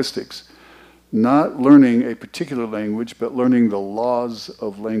in linguistics, not learning a particular language, but learning the laws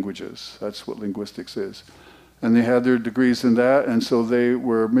of languages. That's what linguistics is. And they had their degrees in that, and so they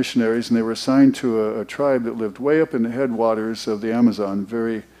were missionaries, and they were assigned to a tribe that lived way up in the headwaters of the Amazon,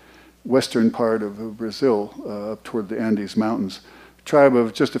 very western part of Brazil, up toward the Andes Mountains. A tribe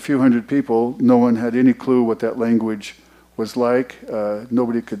of just a few hundred people. No one had any clue what that language was like.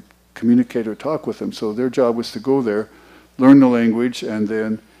 Nobody could communicate or talk with them, so their job was to go there, learn the language, and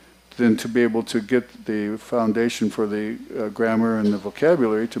then to be able to get the foundation for the grammar and the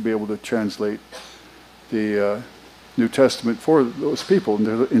vocabulary to be able to translate the New Testament for those people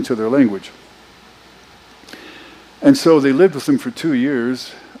into their language. And so they lived with them for 2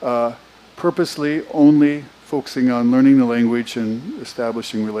 years, purposely only focusing on learning the language and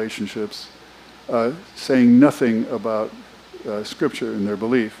establishing relationships, saying nothing about Scripture and their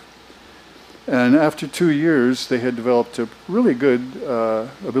belief. And after 2 years, they had developed a really good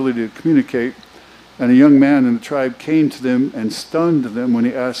ability to communicate, and a young man in the tribe came to them and stunned them when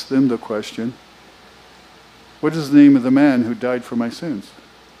he asked them the question, "What is the name of the man who died for my sins?"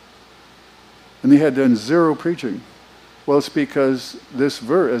 And they had done zero preaching. Well, it's because this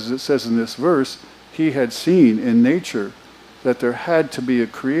verse, as it says in this verse, he had seen in nature that there had to be a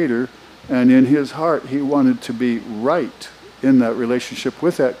creator, and in his heart he wanted to be right in that relationship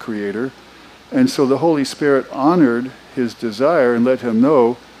with that creator. And so the Holy Spirit honored his desire and let him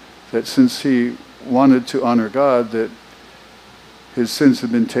know that since he wanted to honor God, that his sins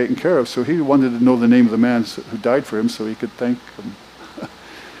had been taken care of. So he wanted to know the name of the man who died for him so he could thank him.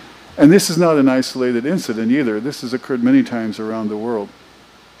 And this is not an isolated incident either. This has occurred many times around the world.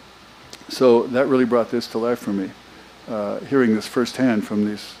 So that really brought this to life for me, hearing this firsthand from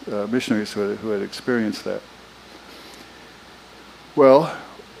these missionaries who had experienced that. Well,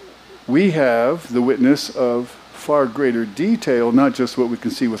 we have the witness of far greater detail, not just what we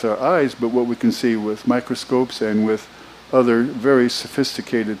can see with our eyes, but what we can see with microscopes and with other very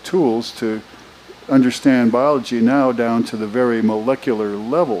sophisticated tools to understand biology now down to the very molecular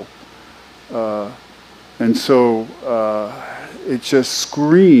level. And so it just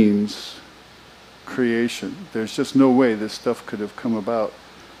screams creation. There's just no way this stuff could have come about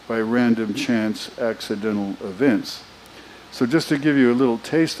by random chance accidental events. So just to give you a little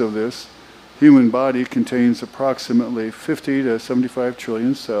taste of this, human body contains approximately 50 to 75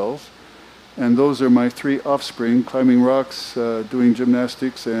 trillion cells. And those are my 3 offspring, climbing rocks, doing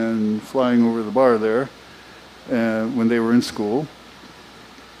gymnastics, and flying over the bar there when they were in school.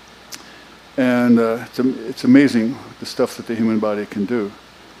 And it's amazing the stuff that the human body can do.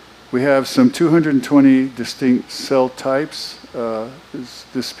 We have some 220 distinct cell types. There's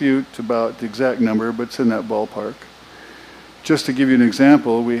dispute about the exact number, but it's in that ballpark. Just to give you an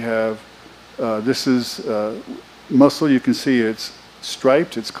example, we have, this is muscle. You can see it's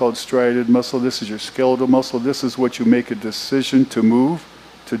striped. It's called striated muscle. This is your skeletal muscle. This is what you make a decision to move,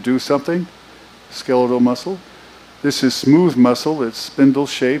 to do something, skeletal muscle. This is smooth muscle. It's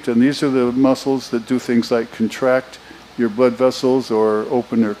spindle-shaped, and these are the muscles that do things like contract your blood vessels or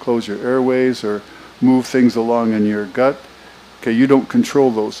open or close your airways or move things along in your gut. Okay, you don't control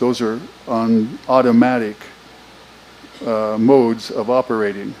those. Those are on automatic modes of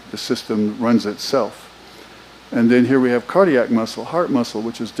operating. The system runs itself. And then here we have cardiac muscle, heart muscle,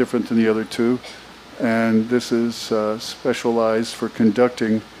 which is different than the other two. And this is specialized for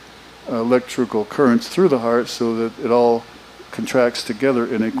conducting electrical currents through the heart so that it all contracts together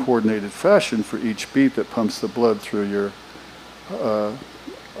in a coordinated fashion for each beat that pumps the blood through your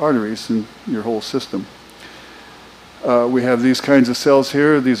arteries and your whole system. We have these kinds of cells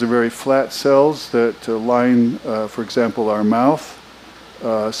here. These are very flat cells that line, for example, our mouth,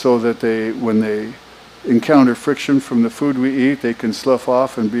 so that when they encounter friction from the food we eat, they can slough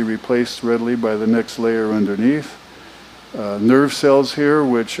off and be replaced readily by the next layer underneath. Nerve cells here,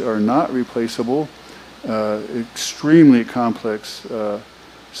 which are not replaceable, extremely complex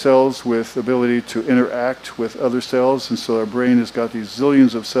cells with ability to interact with other cells, and so our brain has got these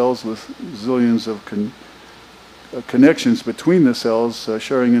zillions of cells with zillions of connections between the cells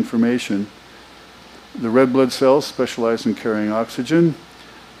sharing information. The red blood cells specialize in carrying oxygen.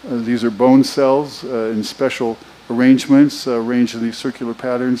 These are bone cells in special arrangements, arranged in these circular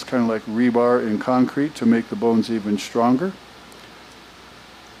patterns, kind of like rebar in concrete to make the bones even stronger.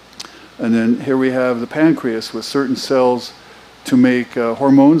 And then here we have the pancreas with certain cells to make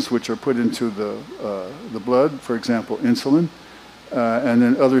hormones which are put into the blood, for example, insulin. And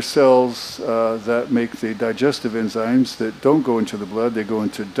then other cells that make the digestive enzymes that don't go into the blood, they go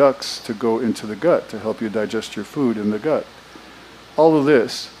into ducts to go into the gut to help you digest your food in the gut. All of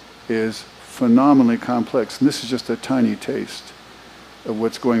this is phenomenally complex, and this is just a tiny taste of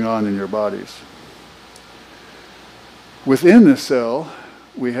what's going on in your bodies. Within the cell,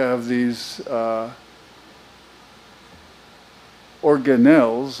 we have these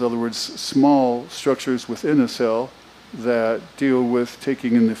organelles, in other words, small structures within a cell that deal with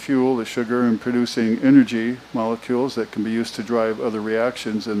taking in the fuel, the sugar, and producing energy molecules that can be used to drive other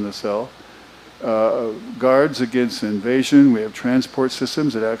reactions in the cell. Guards against invasion. We have transport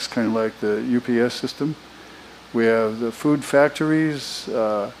systems. It acts kind of like the UPS system. We have the food factories,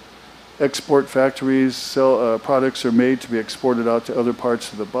 export factories. Products are made to be exported out to other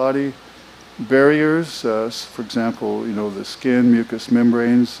parts of the body. Barriers, for example, the skin, mucous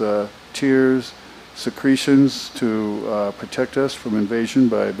membranes, tears, secretions to protect us from invasion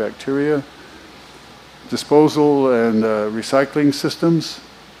by bacteria. Disposal and recycling systems.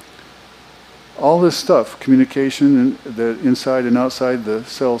 All this stuff, communication inside and outside the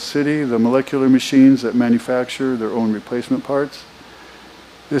cell city, the molecular machines that manufacture their own replacement parts.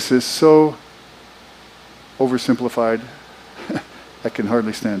 This is so oversimplified, I can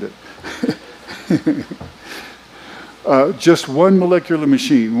hardly stand it. Just one molecular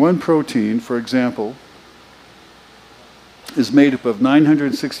machine, one protein, for example, is made up of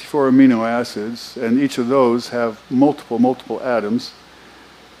 964 amino acids, and each of those have multiple atoms.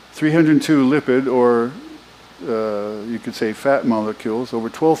 302 lipid, or you could say fat molecules, over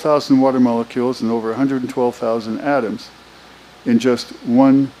 12,000 water molecules, and over 112,000 atoms in just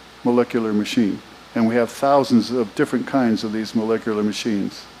one molecular machine. And we have thousands of different kinds of these molecular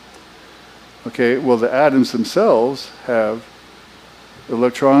machines. Okay, well, the atoms themselves have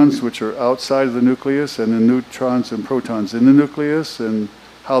electrons which are outside of the nucleus, and then neutrons and protons in the nucleus, and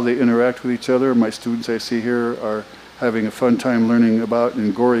how they interact with each other. My students I see here are having a fun time learning about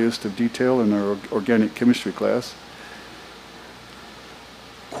in goriest of detail in our organic chemistry class.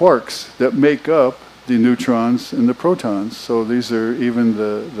 Quarks that make up the neutrons and the protons. So these are even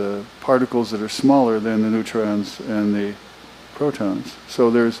the particles that are smaller than the neutrons and the protons.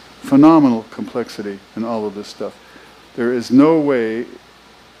 So there's phenomenal complexity in all of this stuff. There is no way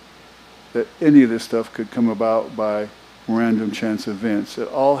that any of this stuff could come about by random chance events. It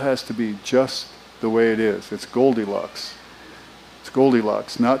all has to be just the way it is. It's Goldilocks. It's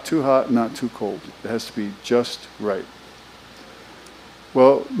Goldilocks. Not too hot, not too cold. It has to be just right.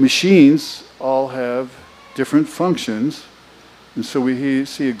 Well, machines all have different functions, and so we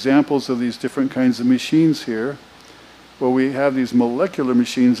see examples of these different kinds of machines here. Well, we have these molecular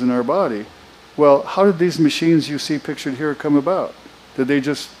machines in our body. Well, how did these machines you see pictured here come about? Did they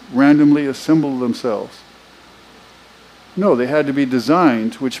just randomly assemble themselves? No, they had to be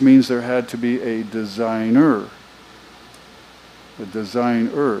designed, which means there had to be a designer. A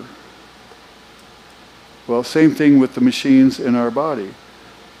designer. Well, same thing with the machines in our body.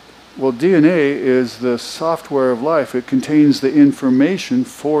 Well, DNA is the software of life. It contains the information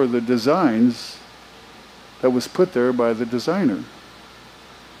for the designs that was put there by the designer.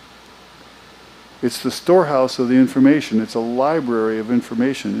 It's the storehouse of the information. It's a library of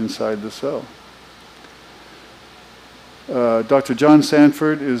information inside the cell. Dr. John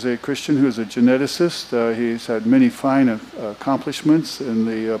Sanford is a Christian who is a geneticist. He's had many fine accomplishments in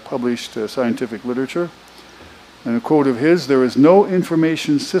the published scientific literature. And a quote of his, "There is no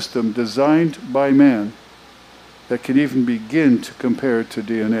information system designed by man that can even begin to compare to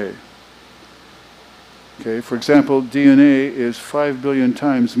DNA." Okay, for example, DNA is 5 billion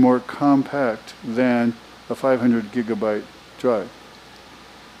times more compact than a 500 gigabyte drive.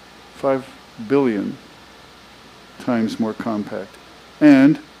 5 billion times more compact.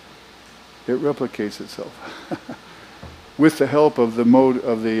 And it replicates itself with the help of the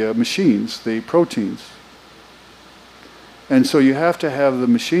machines, the proteins. And so you have to have the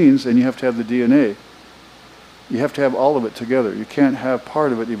machines and you have to have the DNA. You have to have all of it together. You can't have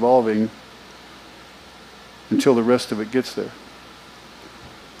part of it evolving until the rest of it gets there.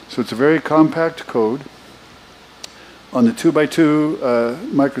 So it's a very compact code. On the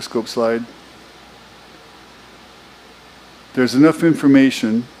 2x2 microscope slide, there's enough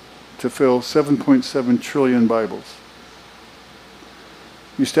information to fill 7.7 trillion Bibles.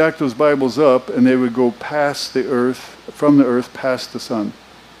 You stack those Bibles up and they would go past the earth, from the earth past the sun.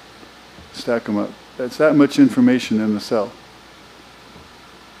 Stack them up. That's that much information in the cell.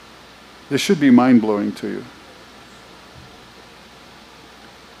 This should be mind-blowing to you.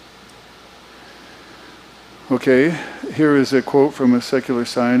 Okay, here is a quote from a secular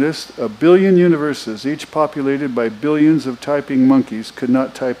scientist. "A billion universes, each populated by billions of typing monkeys, could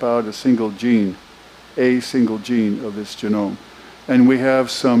not type out a single gene of this genome. And we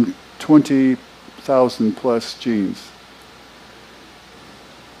have some 20,000 plus genes."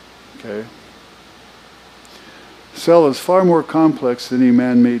 Okay. Cell is far more complex than any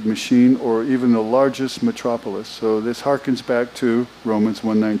man-made machine or even the largest metropolis. So this harkens back to Romans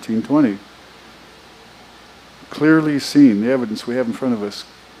 1:19-20. Clearly seen, the evidence we have in front of us,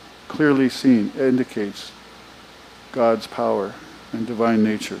 clearly seen, indicates God's power and divine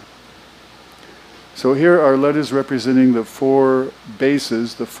nature. So here are letters representing the 4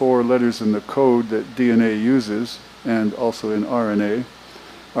 bases, the 4 letters in the code that DNA uses, and also in RNA.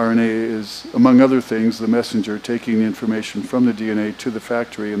 RNA is, among other things, the messenger taking the information from the DNA to the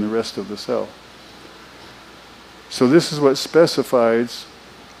factory and the rest of the cell. So this is what specifies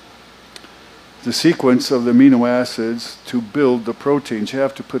the sequence of the amino acids to build the proteins. You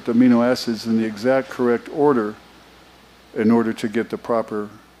have to put the amino acids in the exact correct order in order to get the proper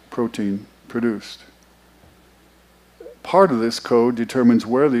protein produced. Part of this code determines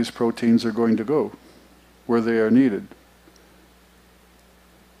where these proteins are going to go, where they are needed.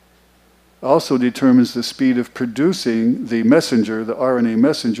 Also determines the speed of producing the messenger, the RNA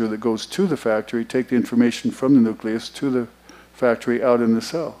messenger that goes to the factory, take the information from the nucleus to the factory out in the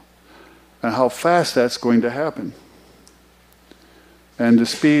cell, and how fast that's going to happen, and the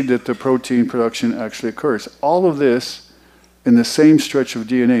speed that the protein production actually occurs. All of this in the same stretch of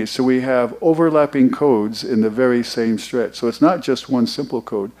DNA. So we have overlapping codes in the very same stretch. So it's not just one simple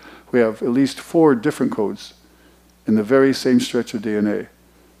code. We have at least 4 different codes in the very same stretch of DNA.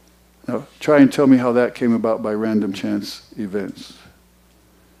 Now, try and tell me how that came about by random chance events.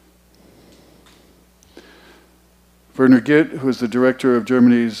 Werner Gitt, who is the director of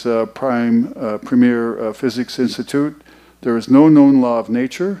Germany's premier physics institute, "There is no known law of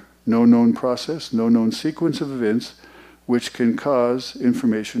nature, no known process, no known sequence of events which can cause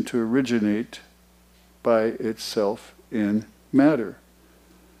information to originate by itself in matter."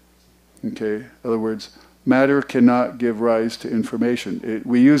 Okay, in other words, matter cannot give rise to information.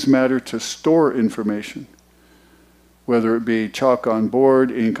 We use matter to store information, whether it be chalk on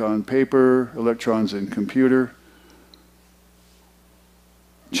board, ink on paper, electrons in computer,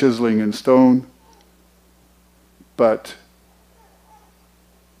 chiseling in stone, but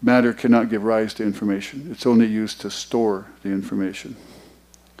matter cannot give rise to information. It's only used to store the information.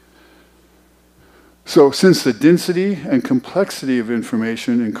 So since the density and complexity of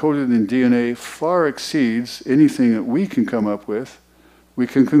information encoded in DNA far exceeds anything that we can come up with, we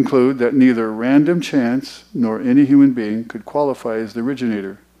can conclude that neither random chance nor any human being could qualify as the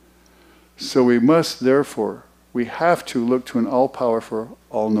originator. So we must, therefore, we have to look to an all-powerful,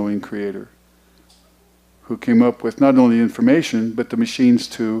 all-knowing creator who came up with not only information, but the machines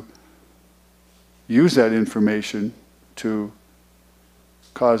to use that information to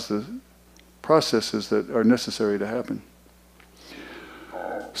cause the processes that are necessary to happen.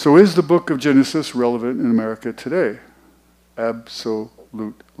 So is the book of Genesis relevant in America today?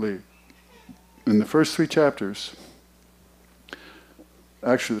 Absolutely. In the first 3 chapters,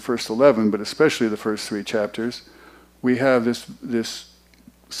 actually the first 11, but especially the first 3 chapters, we have this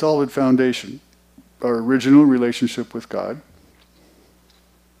solid foundation, our original relationship with God,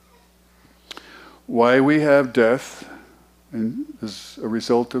 why we have death, and as a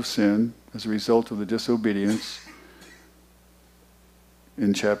result of sin, as a result of the disobedience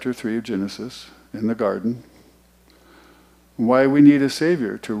in chapter 3 of Genesis, in the garden, why we need a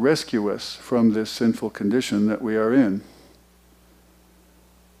Savior to rescue us from this sinful condition that we are in,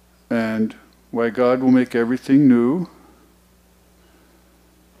 and why God will make everything new.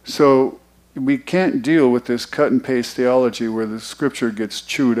 So we can't deal with this cut and paste theology where the scripture gets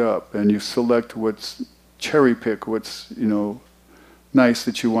chewed up and you select what's, cherry pick what's, nice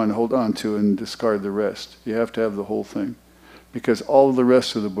that you want to hold on to and discard the rest. You have to have the whole thing, because all of the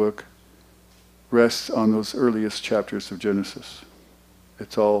rest of the book rests on those earliest chapters of Genesis.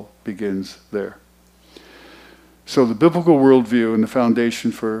 It all begins there. So the biblical worldview and the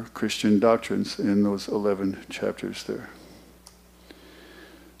foundation for Christian doctrines in those 11 chapters there.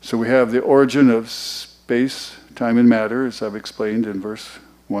 So we have the origin of space, time, and matter, as I've explained in verse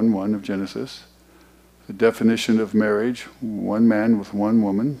 1:1 of Genesis. The definition of marriage, one man with one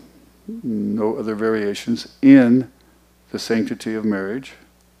woman, no other variations in the sanctity of marriage.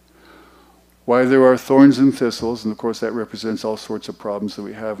 Why there are thorns and thistles, and of course that represents all sorts of problems that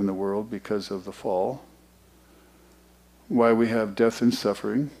we have in the world because of the fall. Why we have death and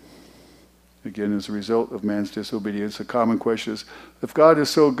suffering, again as a result of man's disobedience. A common question is, if God is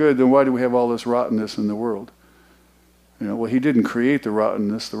so good, then why do we have all this rottenness in the world? Well, he didn't create the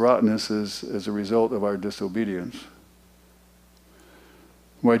rottenness. The rottenness is as a result of our disobedience.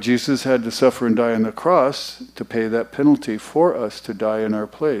 Why Jesus had to suffer and die on the cross to pay that penalty for us, to die in our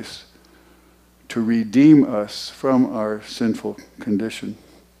place, to redeem us from our sinful condition,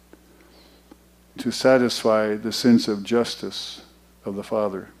 to satisfy the sense of justice of the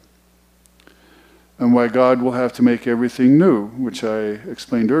Father. And why God will have to make everything new, which I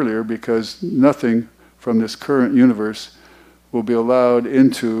explained earlier, because nothing from this current universe will be allowed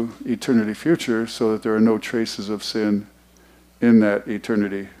into eternity future, so that there are no traces of sin in that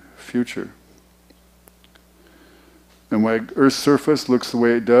eternity future. And why Earth's surface looks the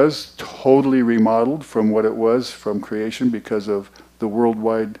way it does, totally remodeled from what it was from creation because of the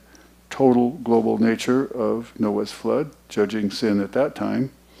worldwide total global nature of Noah's flood, judging sin at that time.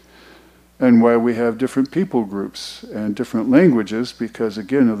 And why we have different people groups and different languages because,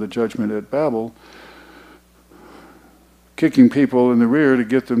 again, of the judgment at Babel, kicking people in the rear to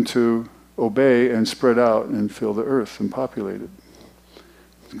get them to obey and spread out and fill the earth and populate it,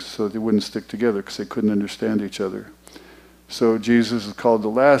 so they wouldn't stick together because they couldn't understand each other. So Jesus is called the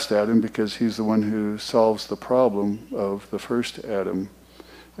last Adam because he's the one who solves the problem of the first Adam.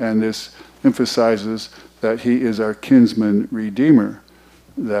 And this emphasizes that he is our kinsman redeemer,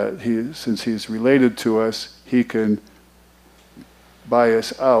 that he, since he's related to us, he can buy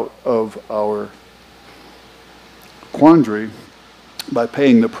us out of our quandary by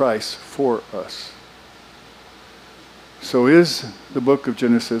paying the price for us. So is the book of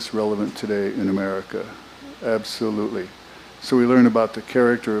Genesis relevant today in America? Absolutely. So we learn about the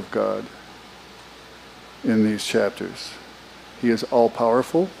character of God in these chapters. He is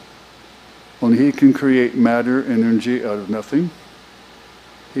all-powerful. Only he can create matter and energy out of nothing.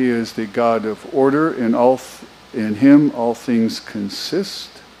 He is the God of order. In him all things consist.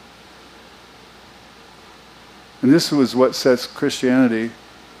 And this was what sets Christianity,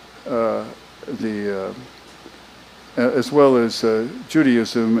 as well as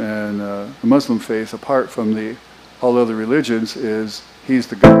Judaism and the Muslim faith, apart from all other religions, is he's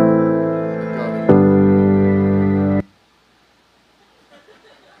the God.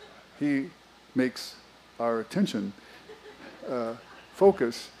 He makes our attention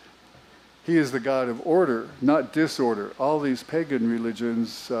focus. He is the God of order, not disorder. All these pagan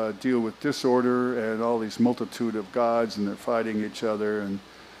religions deal with disorder and all these multitude of gods, and they're fighting each other.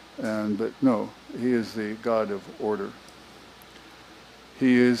 But no, he is the God of order.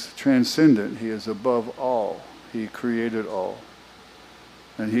 He is transcendent. He is above all. He created all.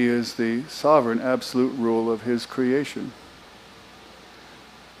 And he is the sovereign, absolute rule of his creation.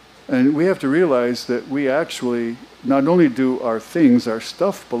 And we have to realize that we actually, not only do our things, our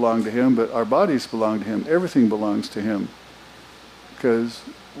stuff belong to him, but our bodies belong to him. Everything belongs to him. Because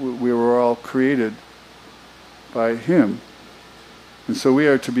we were all created by him. And so we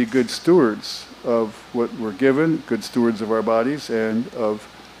are to be good stewards of what we're given, good stewards of our bodies, and of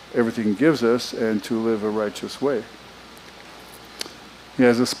everything he gives us, and to live a righteous way. He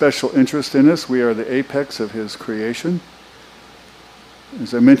has a special interest in us. We are the apex of his creation.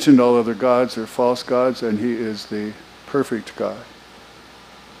 As I mentioned, all other gods are false gods, and he is the perfect God.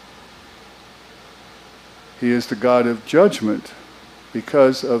 He is the God of judgment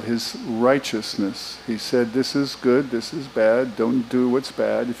because of his righteousness. He said, this is good, this is bad, don't do what's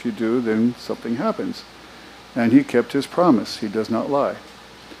bad. If you do, then something happens. And he kept his promise. He does not lie.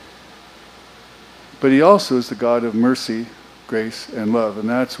 But he also is the God of mercy, grace, and love. And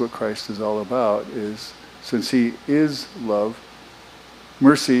that's what Christ is all about, is since he is love,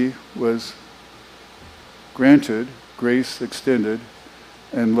 mercy was granted, grace extended,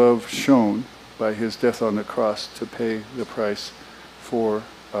 and love shown by his death on the cross to pay the price for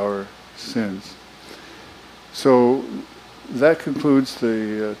our sins. So that concludes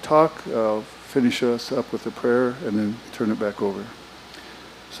the talk. I'll finish us up with a prayer and then turn it back over.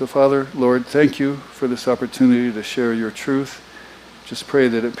 So Father, Lord, thank you for this opportunity to share your truth. Just pray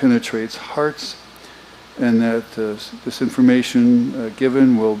that it penetrates hearts and that this information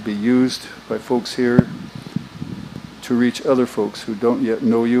given will be used by folks here to reach other folks who don't yet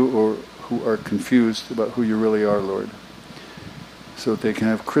know you or who are confused about who you really are, Lord, so that they can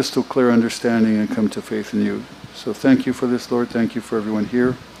have crystal clear understanding and come to faith in you. So thank you for this, Lord. Thank you for everyone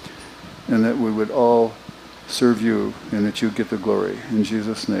here, and that we would all serve you and that you get the glory. In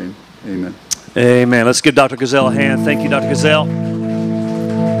Jesus' name, amen. Amen. Let's give Dr. Kezele a hand. Thank you, Dr. Kezele.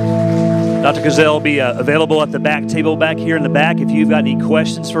 Dr. Kezele will be available at the back table back here in the back if you've got any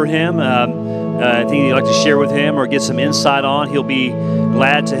questions for him. Anything you'd like to share with him or get some insight on, he'll be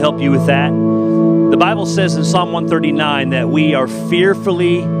glad to help you with that. The Bible says in Psalm 139 that we are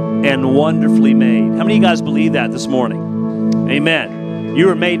fearfully and wonderfully made. How many of you guys believe that this morning? Amen. You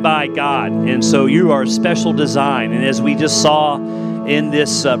were made by God, and so you are a special design. And as we just saw in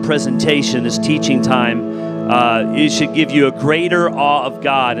this presentation, this teaching time, it should give you a greater awe of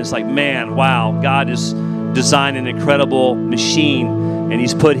God. It's like, man, wow, God has designed an incredible machine, and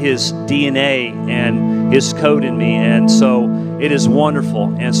he's put his DNA and his code in me, and so it is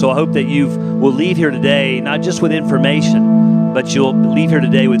wonderful. And so I hope that you will leave here today not just with information, but you'll leave here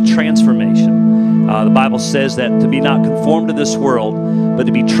today with transformation. The Bible says that to be not conformed to this world, but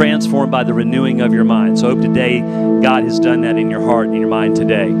to be transformed by the renewing of your mind. So I hope today God has done that in your heart and in your mind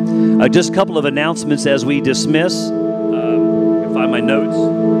today. Just a couple of announcements as we dismiss. I can find my notes.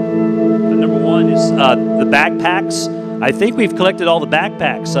 Number one is the backpacks. I think we've collected all the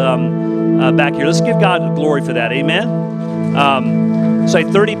backpacks back here. Let's give God glory for that. Amen.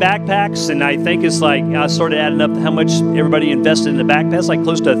 So 30 backpacks, and I think it's like, I started adding up how much everybody invested in the backpacks, like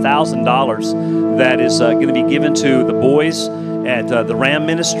close to $1,000 that is going to be given to the boys at the RAM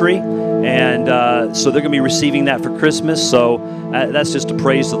ministry. And so they're going to be receiving that for Christmas. So that's just a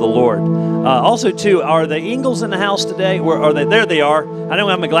praise to the Lord. Also, too, are the Ingles in the house today? Where are they? There they are. I don't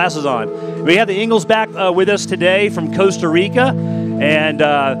have my glasses on. We have the Ingles back with us today from Costa Rica. And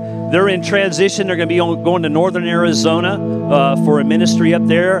they're in transition. They're going to be going to northern Arizona for a ministry up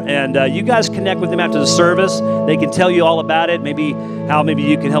there. And you guys connect with them after the service. They can tell you all about it, maybe how maybe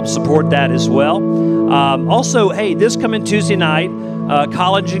you can help support that as well. Also, hey, this coming Tuesday night,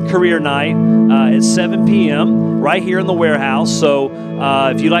 college and career night at 7 p.m. right here in the warehouse. So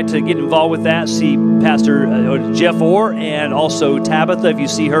if you'd like to get involved with that, see Pastor Jeff Orr and also Tabitha. If you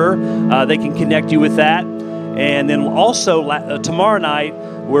see her, they can connect you with that. And then also tomorrow night,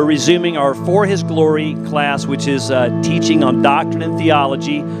 we're resuming our For His Glory class, which is teaching on doctrine and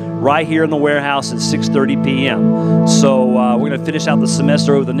theology right here in the warehouse at 6:30 p.m. So we're going to finish out the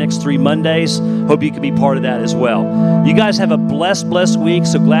semester over the next 3 Mondays. Hope you can be part of that as well. You guys have a blessed week.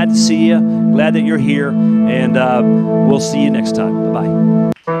 So glad to see you. Glad that you're here. And we'll see you next time.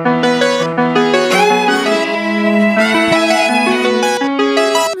 Bye-bye.